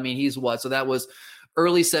away from that. I mean, he's what? So that was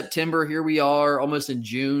early September. Here we are almost in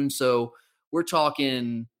June. So we're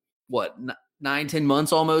talking, 9-10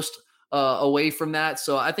 months almost away from that.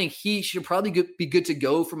 So I think he should probably be good to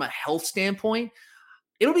go from a health standpoint.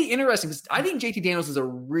 it'll be interesting because I think JT Daniels is a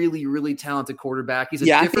really, really talented quarterback. He's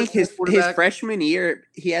I think his quarterback. freshman year,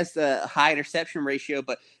 he has the high interception ratio,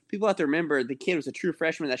 but people have to remember the kid was a true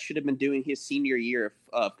freshman that should have been doing his senior year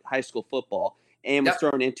of high school football and was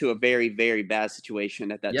thrown into a very, very bad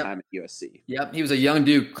situation at that time at USC. Yep, he was a young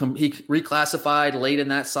dude. He reclassified late in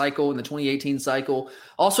that cycle, in the 2018 cycle.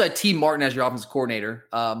 Also had T. Martin as your offensive coordinator,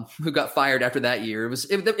 who got fired after that year. It was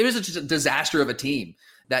just a disaster of a team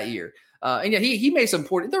that year. And yeah, he made some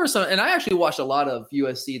important. There were some, and I actually watched a lot of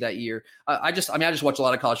USC that year. I just watched a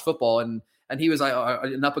lot of college football, and he was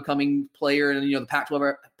an up and coming player, and the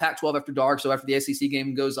Pac-12 after dark. So after the SEC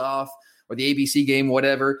game goes off, or the ABC game,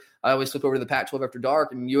 whatever, I always flip over to the Pac-12 after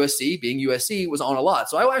dark, and USC, being USC, was on a lot.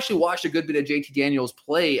 So I actually watched a good bit of JT Daniels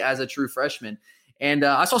play as a true freshman, and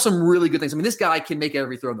I saw some really good things. I mean, this guy can make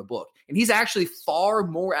every throw in the book, and he's actually far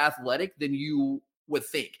more athletic than you would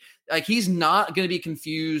think. Like, he's not going to be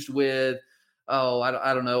confused with,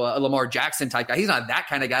 I don't know, a Lamar Jackson type guy. He's not that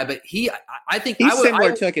kind of guy, but I think he's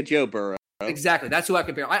similar to like a Joe Burrow. Exactly. That's who I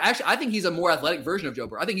compare. I think he's a more athletic version of Joe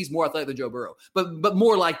Burrow. I think he's more athletic than Joe Burrow, but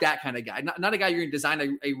more like that kind of guy. Not a guy you're going to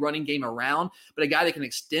design a running game around, but a guy that can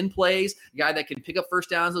extend plays, a guy that can pick up first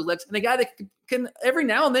downs with legs, and a guy that can every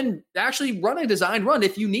now and then actually run a designed run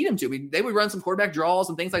if you need him to. I mean, they would run some quarterback draws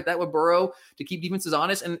and things like that with Burrow to keep defenses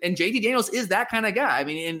honest. And JT Daniels is that kind of guy. I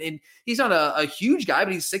mean, and he's not a huge guy,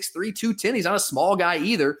 but he's 6'3", 210. He's not a small guy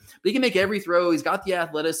either, but he can make every throw. He's got the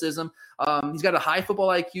athleticism. He's got a high football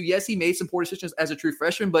IQ. Yes, he made some poor decisions as a true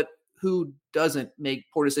freshman, but who doesn't make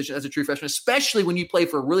poor decisions as a true freshman, especially when you play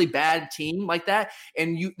for a really bad team like that,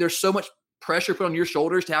 and there's so much pressure put on your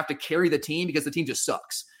shoulders to have to carry the team because the team just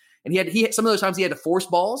sucks. And he had some of those times he had to force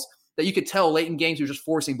balls that you could tell late in games he was just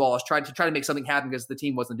forcing balls, try to make something happen because the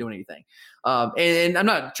team wasn't doing anything. And I'm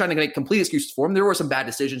not trying to make complete excuses for him. There were some bad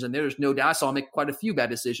decisions, and there's no doubt I saw him make quite a few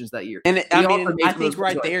bad decisions that year. And I think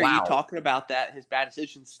right there, you talking about that, his bad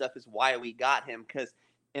decision stuff is why we got him, because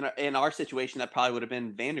in our situation, that probably would have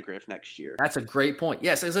been Vandagriff next year. That's a great point.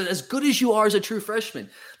 Yes, as good as you are as a true freshman,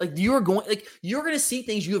 you're going to see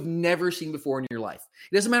things you have never seen before in your life.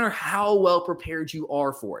 It doesn't matter how well prepared you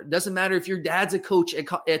are for it. It doesn't matter if your dad's a coach at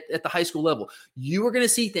the high school level. You are going to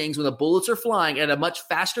see things when the bullets are flying at a much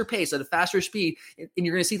faster pace, at a faster speed, and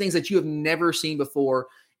you're going to see things that you have never seen before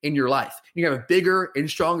in your life. You're going to have bigger and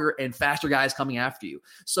stronger and faster guys coming after you.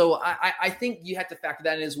 So I think you have to factor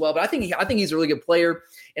that in as well. But I think he's a really good player,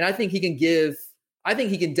 and I think he can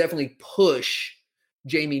definitely push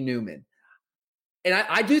Jamie Newman. And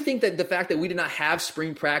I do think that the fact that we did not have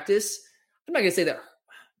spring practice, I'm not going to say that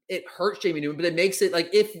it hurts Jamie Newman, but it makes it like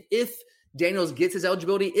if Daniels gets his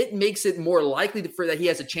eligibility, it makes it more likely that he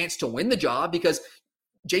has a chance to win the job, because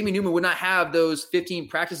Jamie Newman would not have those 15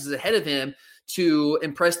 practices ahead of him to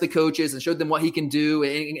impress the coaches and show them what he can do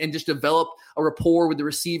and just develop a rapport with the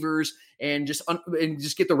receivers and just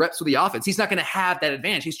get the reps with the offense. He's not going to have that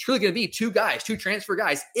advantage. He's truly going to be two transfer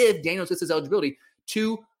guys. If Daniels gets his eligibility,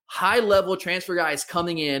 two high-level transfer guys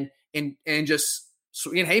coming in and just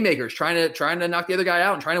swinging haymakers, trying to knock the other guy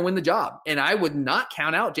out and trying to win the job. And I would not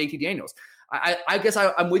count out JT Daniels. I guess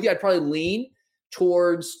I'm with you. I'd probably lean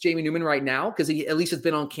towards Jamie Newman right now, because he at least has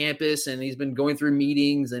been on campus and he's been going through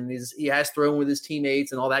meetings and he has thrown with his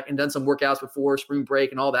teammates and all that and done some workouts before spring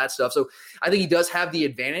break and all that stuff. So I think he does have the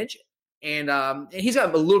advantage, and he's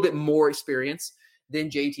got a little bit more experience than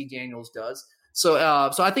JT Daniels does. So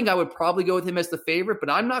I think I would probably go with him as the favorite, but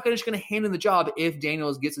I'm not just going to hand him the job if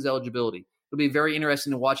Daniels gets his eligibility. It'll be very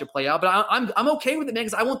interesting to watch it play out, but I'm okay with it, man,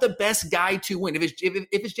 because I want the best guy to win. If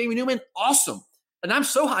it's Jamie Newman, awesome. And I'm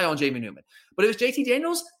so high on Jamie Newman. But if it's JT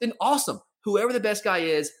Daniels, then awesome. Whoever the best guy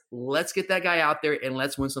is, let's get that guy out there and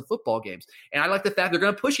let's win some football games. And I like the fact they're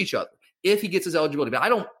going to push each other if he gets his eligibility. But I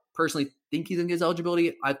don't personally think he's going to get his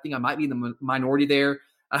eligibility. I think I might be in the minority there.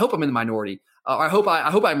 I hope I'm in the minority. I hope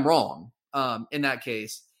I'm wrong in that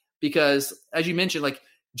case, because as you mentioned, like,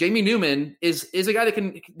 Jamie Newman is a guy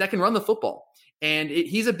that can run the football, and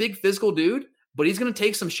he's a big physical dude, but he's going to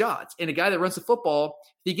take some shots. And a guy that runs the football,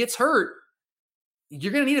 if he gets hurt,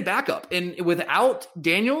 you're going to need a backup. And without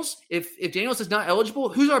Daniels, if Daniels is not eligible,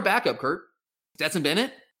 who's our backup, Kurt? Stetson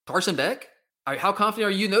Bennett? Carson Beck? How confident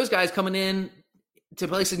are you in those guys coming in to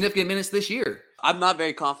play significant minutes this year? I'm not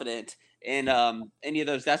very confident in any of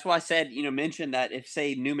those. That's why I said, mention that if,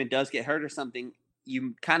 say, Newman does get hurt or something,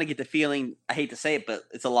 you kind of get the feeling, I hate to say it, but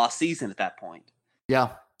it's a lost season at that point.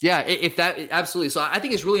 Yeah. Yeah, if that, absolutely. So I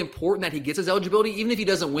think it's really important that he gets his eligibility, even if he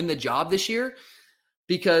doesn't win the job this year,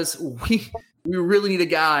 because we really need a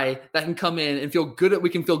guy that can come in and feel good. We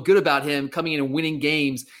can feel good about him coming in and winning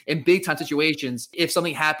games in big time situations if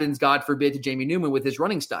something happens, God forbid, to Jamie Newman with his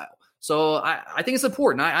running style. So I think it's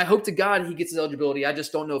important. I hope to God he gets his eligibility. I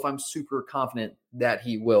just don't know if I'm super confident that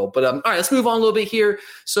he will. But all right, let's move on a little bit here.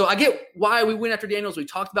 So I get why we went after Daniels. We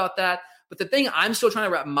talked about that. But the thing I'm still trying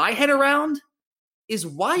to wrap my head around is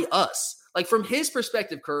why us? Like from his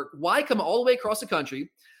perspective, Kurt, why come all the way across the country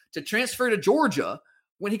to transfer to Georgia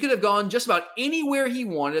when he could have gone just about anywhere he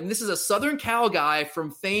wanted? And this is a Southern Cal guy from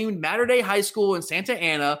famed Mater Dei High School in Santa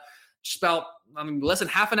Ana, just about less than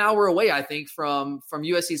half an hour away, I think, from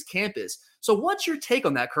USC's campus. So what's your take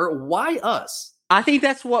on that, Kurt? Why us? I think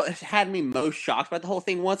that's what had me most shocked about the whole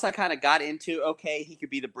thing. Once I kind of got into, okay, he could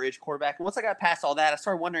be the bridge quarterback. And once I got past all that, I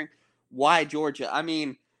started wondering, why Georgia? I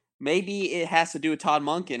mean, maybe it has to do with Todd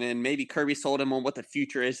Monken, and maybe Kirby sold him on what the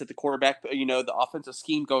future is at the quarterback, the offensive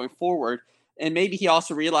scheme going forward. And maybe he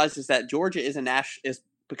also realizes that Georgia is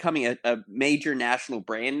becoming a major national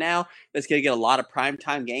brand now that's going to get a lot of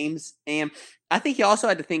primetime games. And I think he also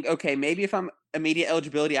had to think, okay, maybe if I'm immediate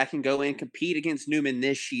eligibility, I can go in and compete against Newman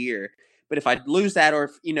this year. But if I lose that, or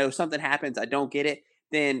if something happens, I don't get it,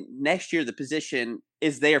 then next year the position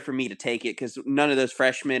is there for me to take it, because none of those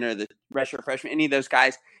freshmen or the redshirt freshmen, any of those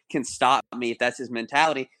guys can stop me if that's his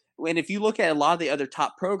mentality. And if you look at a lot of the other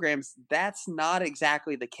top programs, that's not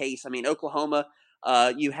exactly the case. I mean, Oklahoma,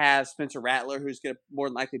 you have Spencer Rattler, who's going to more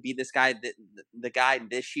than likely be this guy, the guy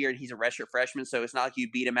this year, and he's a redshirt freshman, so it's not like you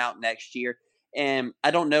beat him out next year. And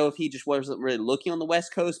I don't know if he just wasn't really looking on the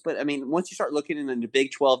West Coast, but I mean, once you start looking in the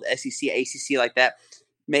Big 12, SEC, ACC like that,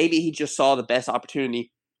 maybe he just saw the best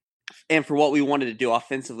opportunity and for what we wanted to do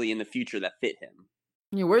offensively in the future that fit him.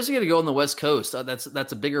 Yeah, where's he going to go on the West Coast?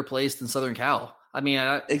 That's a bigger place than Southern Cal. I mean,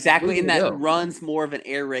 exactly, and that runs more of an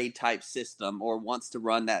air raid type system, or wants to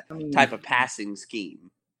run that type of passing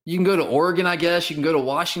scheme. You can go to Oregon, I guess. You can go to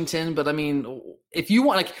Washington, but I mean, if you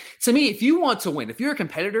want, if you want to win, if you're a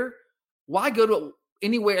competitor, why go to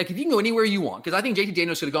anywhere? Like, if you can go anywhere you want, because I think JT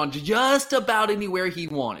Daniels could have gone to just about anywhere he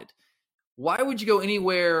wanted. Why would you go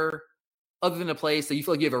anywhere other than a place that you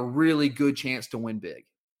feel like you have a really good chance to win big?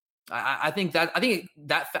 I think that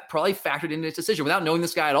probably factored into his decision without knowing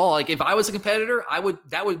this guy at all. Like, if I was a competitor,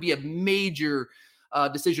 that would be a major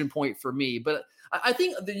decision point for me. But I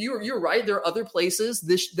think that you're right. There are other places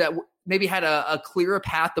that maybe had a clearer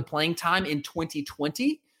path to playing time in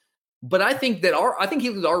 2020. But I think that he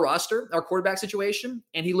looked at our roster, our quarterback situation,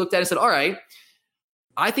 and he looked at it and said, all right,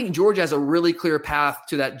 I think Georgia has a really clear path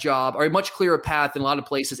to that job, or a much clearer path than a lot of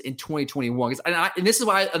places in 2021. And this is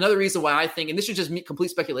another reason why I think, and this is just complete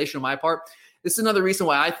speculation on my part, this is another reason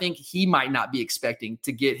why I think he might not be expecting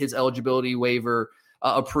to get his eligibility waiver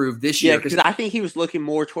approved this year. Yeah, because I think he was looking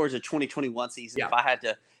more towards a 2021 season if I had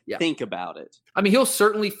to think about it. I mean, he'll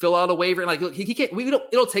certainly fill out a waiver. And like, look, he can't.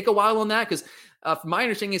 It'll take a while on that, because from my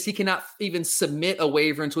understanding is he cannot even submit a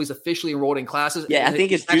waiver until he's officially enrolled in classes. Yeah, I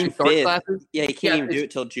think it's June 5th. Yeah, he can't even do it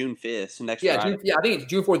till June 5th. So next Friday. I think it's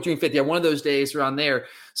June 4th, June 5th. Yeah, one of those days around there.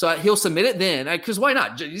 So he'll submit it then, because why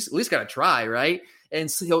not? He's at least got to try, right? And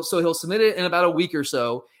so he'll submit it in about a week or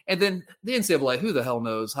so. And then the NCAA, who the hell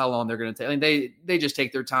knows how long they're going to take? I mean, they just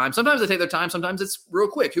take their time. Sometimes they take their time. Sometimes it's real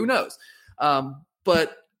quick. Who knows?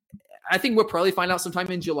 But I think we'll probably find out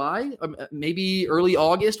sometime in July, maybe early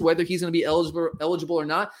August, whether he's going to be eligible or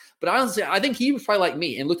not. But honestly, I think he was probably like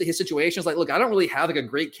me and looked at his situation. It's like, look, I don't really have like a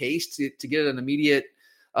great case to get an immediate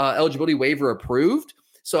eligibility waiver approved.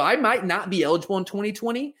 So I might not be eligible in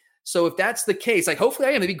 2020. So if that's the case, like, hopefully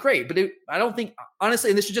I am, it'd be great. But I don't think,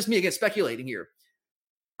 honestly, and this is just me again speculating here,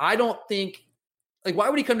 I don't think, like, why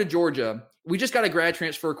would he come to Georgia? We just got a grad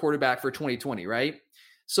transfer quarterback for 2020, right?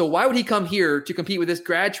 So why would he come here to compete with this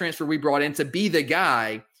grad transfer we brought in to be the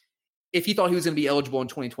guy if he thought he was going to be eligible in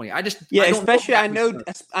 2020? Especially I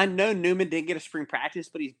know Newman didn't get a spring practice,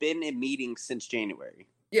 but he's been in meetings since January.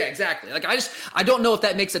 Yeah, exactly. Like, I don't know if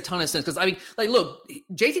that makes a ton of sense, because I mean, like, look,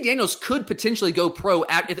 JT Daniels could potentially go pro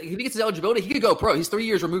if he gets his eligibility. He could go pro. He's 3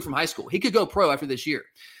 years removed from high school. He could go pro after this year.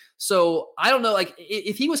 So I don't know. Like,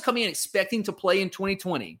 if he was coming in expecting to play in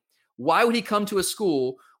 2020, why would he come to a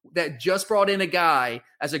school that just brought in a guy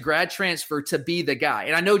as a grad transfer to be the guy?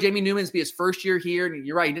 And I know Jamie Newman's be his first year here, and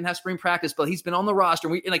you're right, he didn't have spring practice, but he's been on the roster.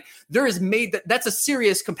 That's a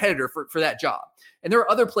serious competitor for that job. And there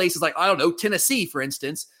are other places like, I don't know, Tennessee, for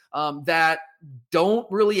instance, that don't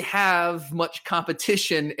really have much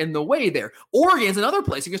competition in the way there. Oregon's another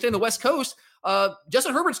place. You can stay on the West Coast.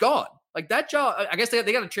 Justin Herbert's gone. Like, that job, I guess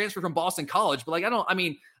they got a transfer from Boston College, but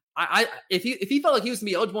if he felt like he was going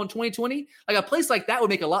to be eligible in 2020, like, a place like that would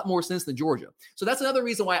make a lot more sense than Georgia. So that's another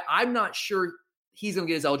reason why I'm not sure he's going to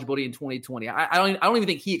get his eligibility in 2020. I don't even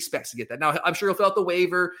think he expects to get that. Now, I'm sure he'll fill out the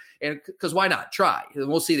waiver, and because why not? Try. And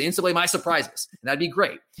we'll see. The NCAA might surprise us, and that'd be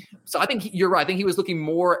great. So I think you're right. I think he was looking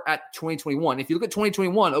more at 2021. If you look at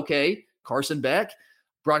 2021, okay, Carson Beck,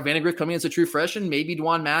 Brock Vandagriff coming in as a true freshman, maybe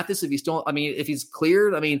Dwan Mathis if he's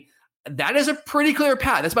cleared. I mean, that is a pretty clear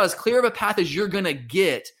path. That's about as clear of a path as you're going to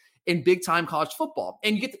get in big-time college football.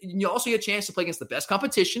 And you also get a chance to play against the best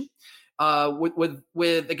competition.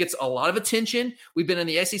 It gets a lot of attention. We've been in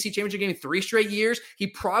the SEC championship game 3 straight years. He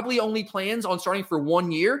probably only plans on starting for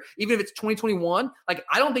 1 year, even if it's 2021. Like,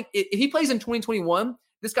 I don't think if he plays in 2021,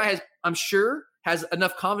 this guy has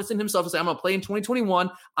enough confidence in himself to say, I'm going to play in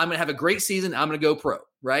 2021. I'm going to have a great season. I'm going to go pro,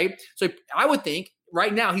 right? So I would think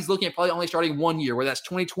right now he's looking at probably only starting 1 year, whether that's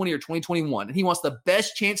 2020 or 2021. And he wants the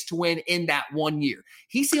best chance to win in that 1 year.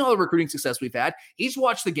 He's seen all the recruiting success we've had. He's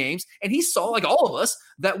watched the games, and he saw, like all of us,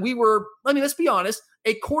 that we were, let's be honest,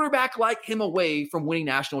 a quarterback like him away from winning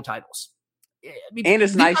national titles. I mean, and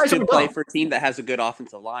it's nice to play for a team that has a good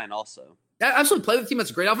offensive line also. Absolutely. Play with a team that's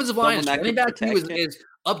a great offensive line. His running back team is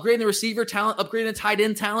upgrading the receiver talent, upgrading the tight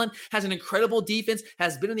end talent, has an incredible defense,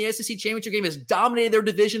 has been in the SEC championship game, has dominated their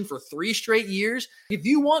division for 3 straight years. If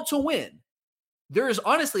you want to win, there is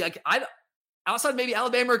honestly, outside maybe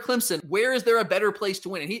Alabama or Clemson, where is there a better place to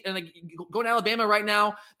win? Going to Alabama right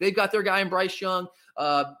now, they've got their guy in Bryce Young.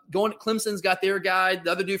 Clemson's got their guy,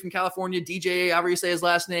 the other dude from California, DJ, however you say his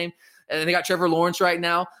last name. And they got Trevor Lawrence right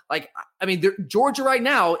now. Georgia right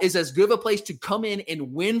now is as good of a place to come in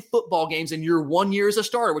and win football games in your 1 year as a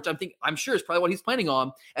starter, which I'm sure is probably what he's planning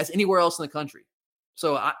on, as anywhere else in the country.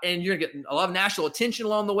 So, and you're going to get a lot of national attention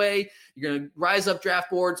along the way. You're going to rise up draft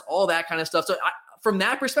boards, all that kind of stuff. So from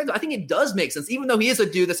that perspective, I think it does make sense, even though he is a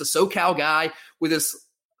dude that's a SoCal guy with this,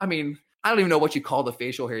 I don't even know what you call the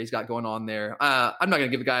facial hair he's got going on there. I'm not going to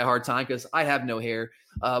give the guy a hard time because I have no hair.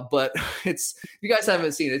 But if you guys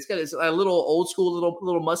haven't seen it, it's got a little old school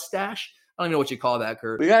little mustache. I don't even know what you call that,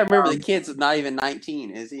 Kurt. We got to remember the kid's not even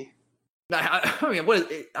 19, is he? What is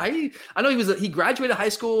it? I know he graduated high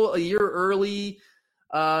school a year early.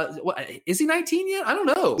 Is he 19 yet? I don't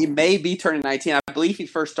know. He may be turning 19. I believe he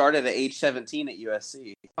first started at age 17 at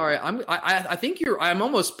USC. All right, I think I'm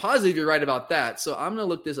almost positive you're right about that. So I'm gonna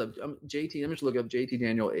look this up. JT, let me just look up JT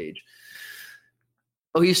Daniel age.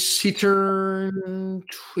 Oh, he was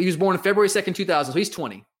born on February 2nd, 2000. So he's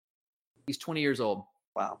 20. He's 20 years old.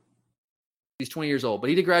 Wow. He's 20 years old, but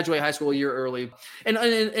he did graduate high school a year early. And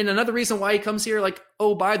another reason why he comes here,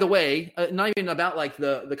 by the way, not even about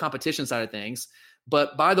the competition side of things,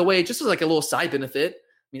 but by the way, just as a little side benefit,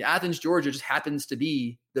 Athens, Georgia just happens to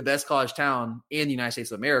be the best college town in the United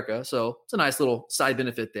States of America. So it's a nice little side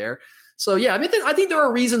benefit there. So yeah, I think there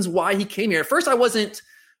are reasons why he came here. At first I wasn't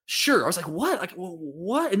sure. I was like, what?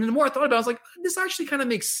 What? And then the more I thought about it, I was like, this actually kind of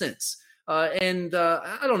makes sense. I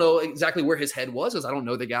don't know exactly where his head was because I don't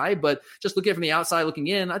know the guy, but just looking from the outside looking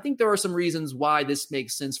in, I think there are some reasons why this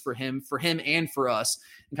makes sense for him and for us,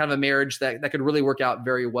 and kind of a marriage that could really work out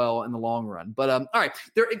very well in the long run. But all right,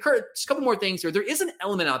 just a couple more things here. There is an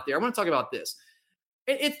element out there. I want to talk about this.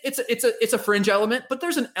 It's a fringe element, but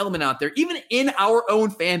there's an element out there, even in our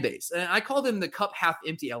own fan base. And I call them the cup half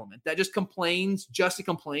empty element that just complains just to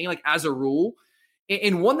complain, as a rule.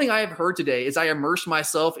 And one thing I have heard today is I immersed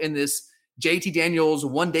myself in this JT Daniels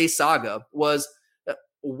one-day saga was,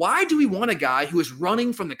 why do we want a guy who is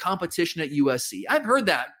running from the competition at USC? I've heard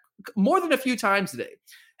that more than a few times today.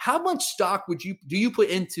 How much stock do you put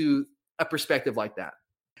into a perspective like that?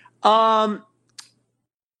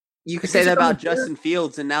 You could say that about Justin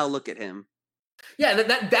Fields, and now look at him. Yeah,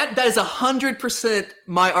 that is 100%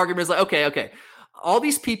 my argument. Is okay. All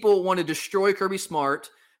these people want to destroy Kirby Smart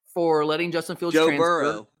for letting Justin Fields transfer.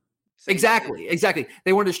 Burrow. Exactly.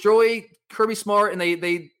 They want to destroy Kirby Smart, and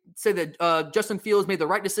they say that Justin Fields made the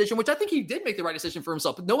right decision, which I think he did make the right decision for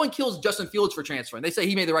himself. But no one kills Justin Fields for transferring. They say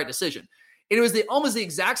he made the right decision. And it was almost the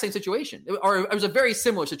exact same situation. Or it was a very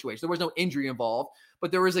similar situation. There was no injury involved,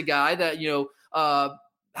 but there was a guy that,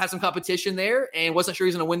 had some competition there and wasn't sure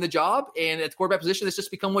he's going to win the job. And at the quarterback position, it's just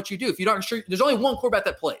become what you do. If you're not sure, there's only one quarterback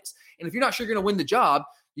that plays. And if you're not sure you're going to win the job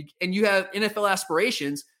and you have NFL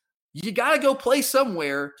aspirations, you got to go play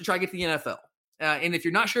somewhere to try to get to the NFL. And if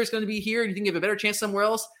you're not sure it's going to be here and you think you have a better chance somewhere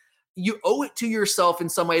else, you owe it to yourself in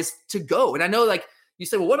some ways to go. And I know, you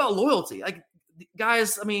say, well, what about loyalty?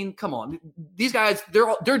 Guys, come on. These guys,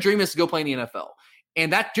 their dream is to go play in the NFL.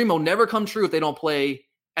 And that dream will never come true if they don't play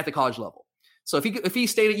at the college level. So if he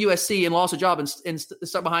stayed at USC and lost a job and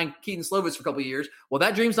stuck behind Keaton Slovis for a couple of years, well,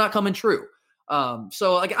 that dream's not coming true. I just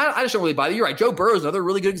don't really buy that. You're right. Joe Burrow is another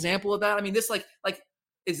really good example of that. This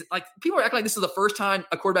is people are acting like this is the first time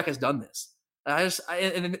a quarterback has done this.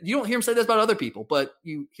 And you don't hear him say this about other people, but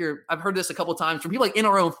I've heard this a couple of times from people like in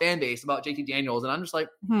our own fan base about JT Daniels, and I'm just like,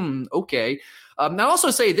 okay. Now, I'll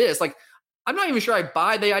also say this, like, I'm not even sure I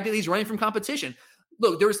buy the idea that he's running from competition.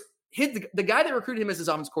 Look, the guy that recruited him as his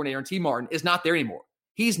offense coordinator, and T. Martin, is not there anymore.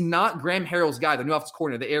 He's not Graham Harrell's guy, the new offense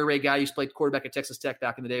coordinator, the air raid guy who used to play quarterback at Texas Tech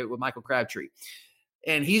back in the day with Michael Crabtree.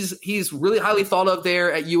 And he's really highly thought of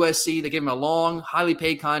there at USC. They gave him a long, highly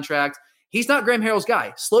paid contract. He's not Graham Harrell's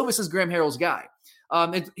guy. Slovis is Graham Harrell's guy.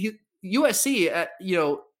 USC,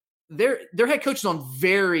 their head coach is on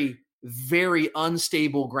very, very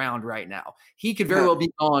unstable ground right now. He could very well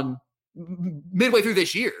be gone midway through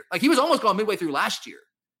this year. Like, he was almost gone midway through last year.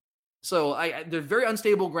 So they're very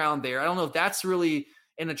unstable ground there. I don't know if that's really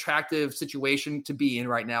an attractive situation to be in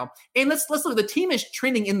right now. And let's look. The team is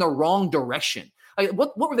trending in the wrong direction. Like,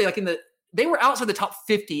 what were they like they were outside the top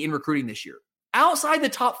 50 in recruiting this year. Outside the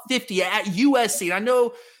top 50 at USC. And I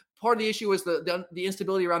know part of the issue was the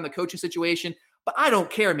instability around the coaching situation, but I don't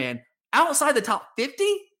care, man. Outside the top 50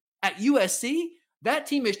 at USC, that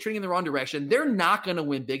team is trending in the wrong direction. They're not going to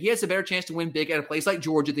win big. He has a better chance to win big at a place like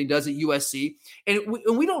Georgia than he does at USC. And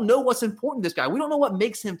we don't know what's important to this guy. We don't know what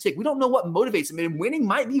makes him tick. We don't know what motivates him. And winning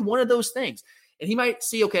might be one of those things. And he might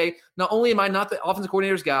see, okay, not only am I not the offensive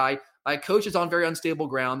coordinator's guy, my coach is on very unstable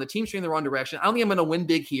ground. The team's trending in the wrong direction. I don't think I'm going to win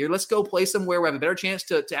big here. Let's go play somewhere where I have a better chance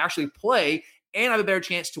to actually play and I have a better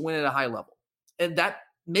chance to win at a high level. And that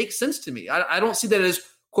makes sense to me. I don't see that as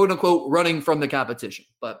quote-unquote running from the competition.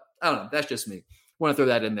 But I don't know. That's just me. Want to throw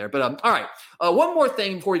that in there. But all right. One more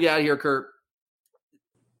thing before we get out of here, Kurt.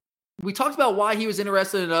 We talked about why he was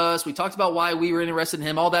interested in us. We talked about why we were interested in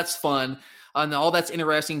him. All that's fun. And all that's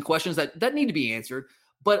interesting. Questions that need to be answered.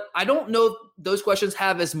 But I don't know if those questions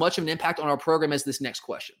have as much of an impact on our program as this next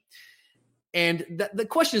question. And the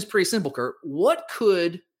question is pretty simple, Kurt. What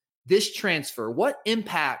impact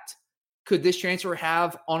could this transfer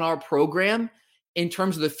have on our program in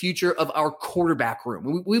terms of the future of our quarterback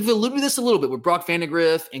room? We've alluded to this a little bit with Brock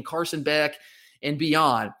Vandagriff and Carson Beck and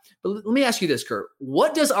beyond. But let me ask you this, Kurt.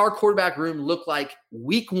 What does our quarterback room look like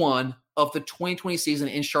week 1 of the 2020 season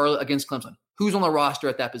in Charlotte against Clemson? Who's on the roster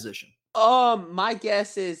at that position? My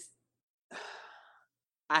guess is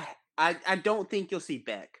I don't think you'll see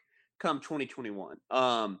Beck come 2021.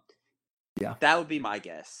 Yeah. That would be my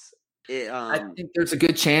guess. I think there's a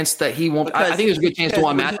good chance that he won't. I think there's a good chance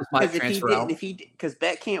Juwan Mathis might transfer out. Because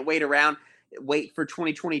Beck can't wait for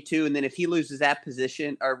 2022, and then if he loses that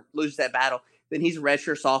position or loses that battle, then he's a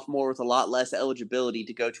redshirt sophomore with a lot less eligibility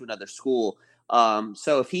to go to another school.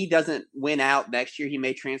 So if he doesn't win out next year, he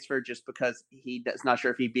may transfer just because he's not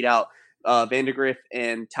sure if he beat out Vandagriff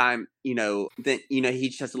and time. Then he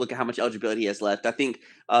just has to look at how much eligibility he has left. I think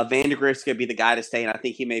Vandagriff's going to be the guy to stay, and I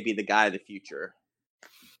think he may be the guy of the future.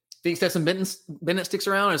 Think Stetson Bennett sticks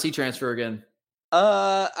around, or does he transfer again?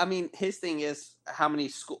 I mean, his thing is how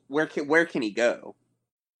many where can he go?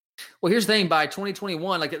 Well, here's the thing: by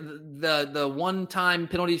 2021, like the one-time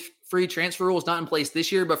penalty-free transfer rule is not in place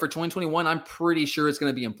this year, but for 2021, I'm pretty sure it's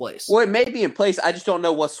going to be in place. Well, it may be in place. I just don't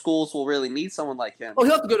know what schools will really need someone like him. Well,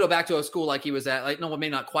 he'll have to go back to a school like he was at. Like, no,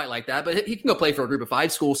 maybe not quite like that, but he can go play for a Group of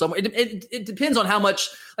 5 school somewhere. It depends on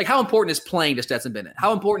how important is playing to Stetson Bennett.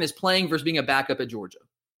 How important is playing versus being a backup at Georgia?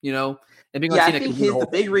 And being I think the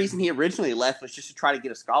big reason he originally left was just to try to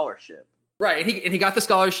get a scholarship. Right, and he got the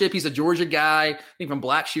scholarship. He's a Georgia guy, I think from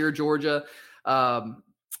Blackshear, Georgia.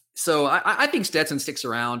 So I think Stetson sticks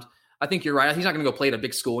around. I think you're right. He's not going to go play at a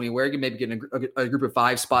big school anywhere. He can maybe get a Group of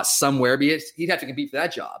 5 spot somewhere, but he'd have to compete for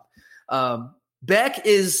that job. Beck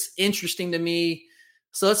is interesting to me.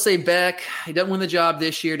 So let's say Beck, he doesn't win the job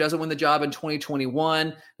this year, doesn't win the job in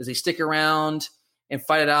 2021. Does he stick around and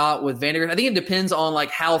fight it out with Vandagriff? I think it depends on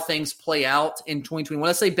how things play out in 2021.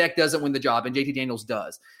 Let's say Beck doesn't win the job and JT Daniels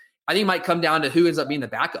does. I think it might come down to who ends up being the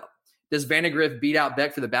backup. Does Vandagriff beat out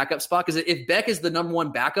Beck for the backup spot? Because if Beck is the number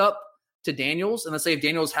 1 backup to Daniels, and let's say if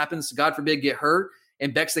Daniels happens, God forbid, get hurt,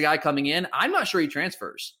 and Beck's the guy coming in, I'm not sure he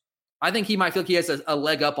transfers. I think he might feel like he has a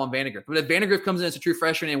leg up on Vandagriff. But if Vandagriff comes in as a true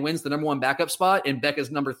freshman and wins the number 1 backup spot, and Beck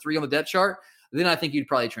is number 3 on the depth chart, then I think he'd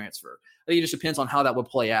probably transfer. I think it just depends on how that would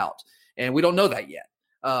play out. And we don't know that yet.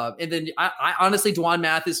 And then I honestly, Juwan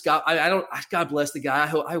Mathis, God bless the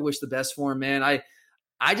guy. I wish the best for him, man.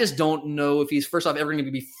 I just don't know if he's, first off, ever going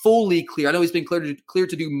to be fully clear. I know he's been cleared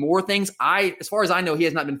to do more things. As far as I know, he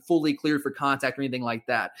has not been fully cleared for contact or anything like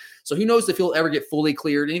that. So who knows if he'll ever get fully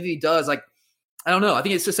cleared. And if he does, I don't know. I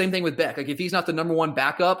think it's the same thing with Beck. If he's not the number 1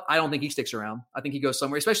 backup, I don't think he sticks around. I think he goes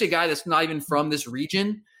somewhere, especially a guy that's not even from this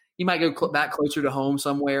region. He might go back closer to home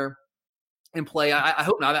somewhere and play. I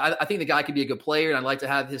hope not. I think the guy could be a good player, and I'd like to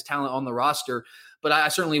have his talent on the roster, but I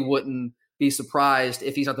certainly wouldn't be surprised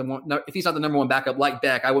if he's not the number one backup like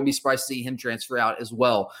Beck. I wouldn't be surprised to see him transfer out as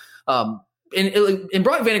well. And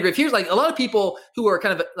Brock Vandagriff, here's like a lot of people who are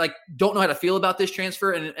kind of like don't know how to feel about this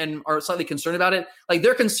transfer and are slightly concerned about it. Like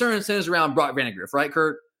their concern centers around Brock Vandagriff, right,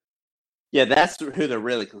 Kurt? Yeah, that's who they're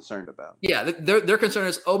really concerned about. Yeah, their concern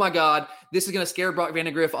is, oh my God, this is going to scare Brock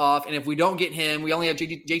Vandagriff off, and if we don't get him, we only have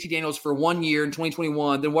JT Daniels for 1 year in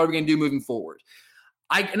 2021. Then what are we going to do moving forward?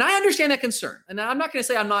 I understand that concern, and I'm not going to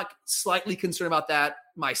say I'm not slightly concerned about that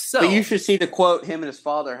myself. But you should see the quote him and his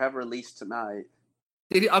father have released tonight.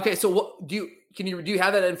 Okay, so what do you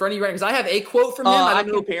have that in front of you right? Because I have a quote from him. I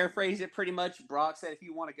can paraphrase it pretty much. Brock said, if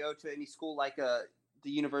you want to go to any school like the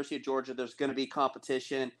University of Georgia, there's going to be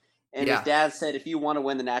competition. And his dad said, if you want to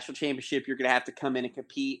win the national championship, you're going to have to come in and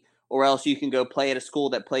compete, or else you can go play at a school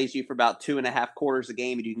that plays you for about 2.5 quarters a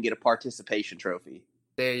game, and you can get a participation trophy.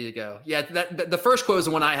 There you go. Yeah, the first quote is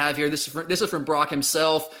the one I have here. This is from Brock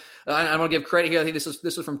himself. I want to give credit here. I think this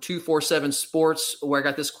is from 247 Sports, where I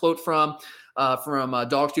got this quote from Dogs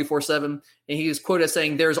 247, and he is quoted as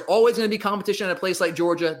saying, "There's always going to be competition at a place like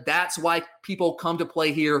Georgia. That's why people come to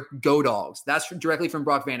play here. Go Dogs." That's directly from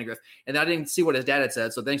Brock Vandagriff, and I didn't see what his dad had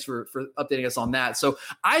said, so thanks for updating us on that. So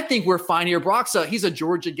I think we're fine here. Brock's he's a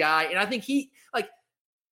Georgia guy, and I think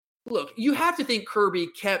look, you have to think Kirby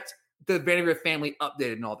kept the Vandagriff family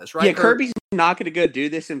updated and all this, right? Yeah, Kirby's not going to go do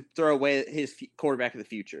this and throw away his quarterback of the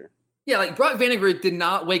future. Yeah, like Brock Vandagriff did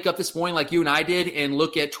not wake up this morning like you and I did and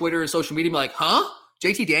look at Twitter and social media and be like, huh?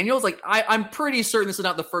 JT Daniels? Like, I'm pretty certain this is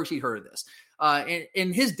not the first he'd heard of this.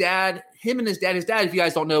 And his dad, his dad, if you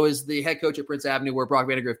guys don't know, is the head coach at Prince Avenue where Brock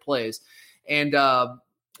Vandagriff plays. And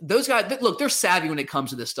those guys, look, they're savvy when it comes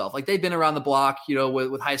to this stuff. Like, they've been around the block,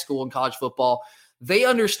 with high school and college football. They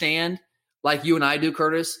understand, like you and I do,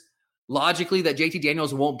 Curtis, logically that JT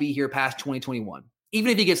Daniels won't be here past 2021,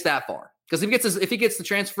 even if he gets that far. Because if he gets the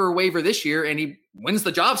transfer waiver this year and he wins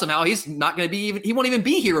the job somehow, he's not going to be he won't even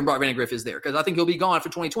be here when Brock Vandagriff is there. Because I think he'll be gone for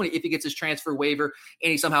 2020 if he gets his transfer waiver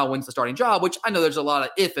and he somehow wins the starting job, which I know there's a lot of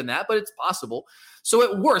if in that, but it's possible. So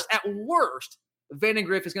at worst,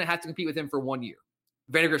 Vandagriff is going to have to compete with him for 1 year.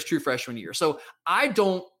 Vandagriff's true freshman year. So I'm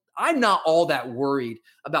not all that worried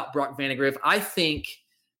about Brock Vandagriff. I think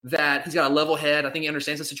that he's got a level head. I think he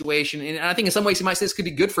understands the situation. And I think in some ways he might say this could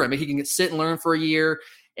be good for him. He can sit and learn for a year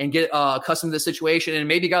and get accustomed to the situation. And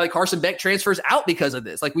maybe a guy like Carson Beck transfers out because of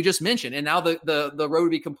this, like we just mentioned. And now the road would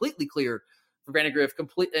be completely clear for Vandagriff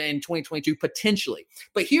in 2022, potentially.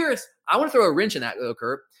 But I want to throw a wrench in that, though,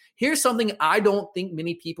 Kurt. Here's something I don't think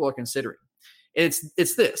many people are considering. It's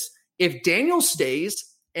this. If Daniel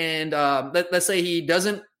stays and let's say he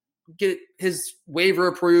doesn't get his waiver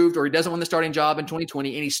approved or he doesn't win the starting job in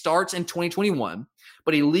 2020 and he starts in 2021,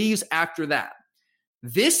 but he leaves after that,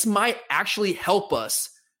 this might actually help us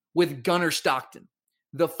with Gunnar Stockton,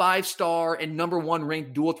 the 5-star and number 1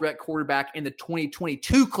 ranked dual threat quarterback in the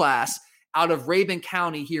 2022 class out of Rabun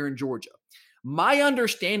County here in Georgia. My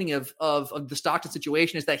understanding of the Stockton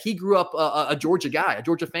situation is that he grew up a Georgia guy, a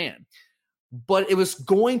Georgia fan, but it was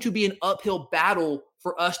going to be an uphill battle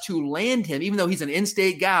for us to land him, even though he's an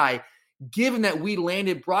in-state guy, given that we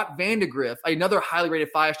landed Brock Vandagriff, another highly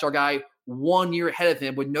rated 5-star guy, 1 year ahead of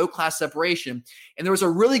him with no class separation. And there was a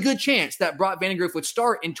really good chance that Brock Vandagriff would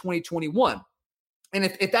start in 2021. And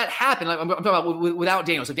if that happened, like I'm talking about without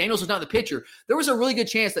Daniels, if Daniels was not in the picture, there was a really good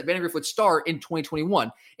chance that Vandagriff would start in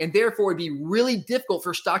 2021. And therefore, it'd be really difficult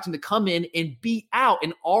for Stockton to come in and beat out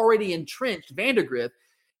an already entrenched Vandagriff.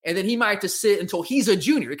 And then he might have to sit until he's a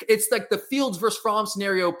junior. It's like the Fields versus Fromm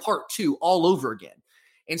scenario part 2 all over again.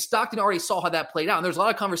 And Stockton already saw how that played out. And there's a lot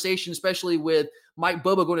of conversation, especially with Mike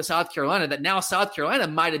Bobo going to South Carolina, that now South Carolina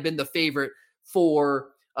might have been the favorite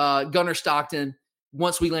for Gunnar Stockton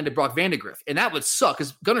once we landed Brock Vandagriff. And that would suck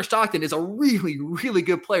because Gunnar Stockton is a really, really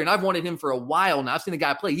good player. And I've wanted him for a while now. I've seen the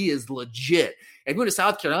guy play. He is legit. And going to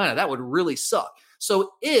South Carolina, that would really suck.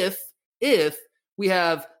 So if we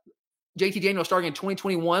have JT Daniels starting in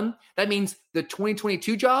 2021, that means the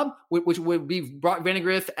 2022 job, which would be Brock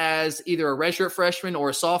Vandagriff as either a redshirt freshman or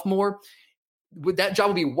a sophomore, that job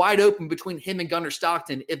would be wide open between him and Gunnar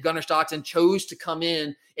Stockton. If Gunnar Stockton chose to come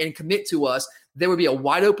in and commit to us, there would be a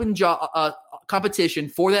wide open job competition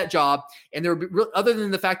for that job. And there would be, other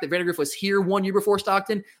than the fact that Vandagriff was here 1 year before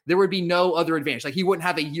Stockton, there would be no other advantage. Like he wouldn't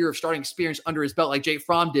have a year of starting experience under his belt like Jake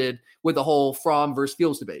Fromm did with the whole Fromm versus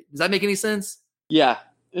Fields debate. Does that make any sense? Yeah,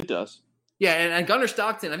 it does. Yeah, and Gunnar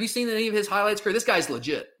Stockton, have you seen any of his highlights? This guy's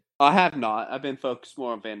legit. I have not. I've been focused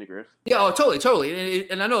more on Vandagriff. Yeah, totally.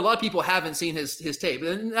 And I know a lot of people haven't seen his tape.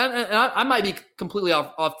 And I might be completely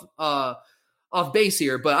off base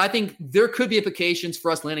here, but I think there could be implications for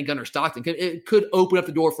us landing Gunnar Stockton. It could open up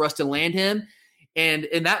the door for us to land him And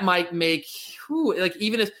that might make,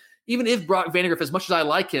 even if Brock Vandagriff, as much as I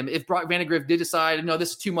like him, if Brock Vandagriff did decide, no,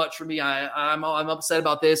 this is too much for me, I'm upset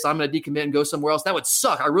about this, I'm going to decommit and go somewhere else, that would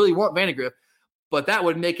suck. I really want Vandagriff. But that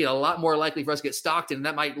would make it a lot more likely for us to get Stockton, and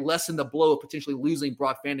that might lessen the blow of potentially losing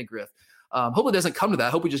Brock Vandagriff. Hopefully it doesn't come to that. I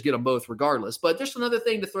hope we just get them both regardless. But just another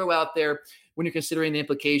thing to throw out there when you're considering the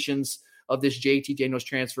implications of this JT Daniels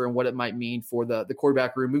transfer and what it might mean for the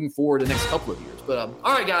quarterback room moving forward the next couple of years. But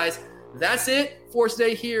all right, guys, that's it for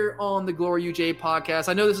today here on the Glory UGA podcast.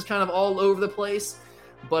 I know this is kind of all over the place,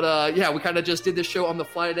 but we kind of just did this show on the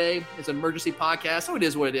fly today. It's an emergency podcast, so it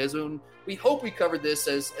is what it is. And we hope we covered this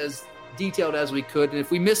as detailed as we could. And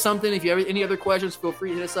if we missed something, if you have any other questions, feel free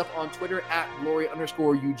to hit us up on Twitter at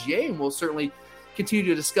Glory_UGA, and we'll certainly continue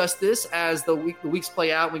to discuss this as the weeks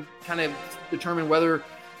play out. We kind of determine whether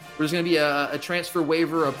there's going to be a transfer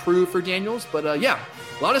waiver approved for Daniels. But a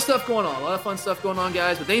lot of stuff going on, a lot of fun stuff going on,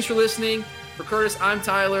 guys. But thanks for listening. For Curtis, I'm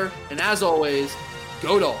Tyler, and as always,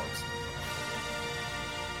 go Dogs.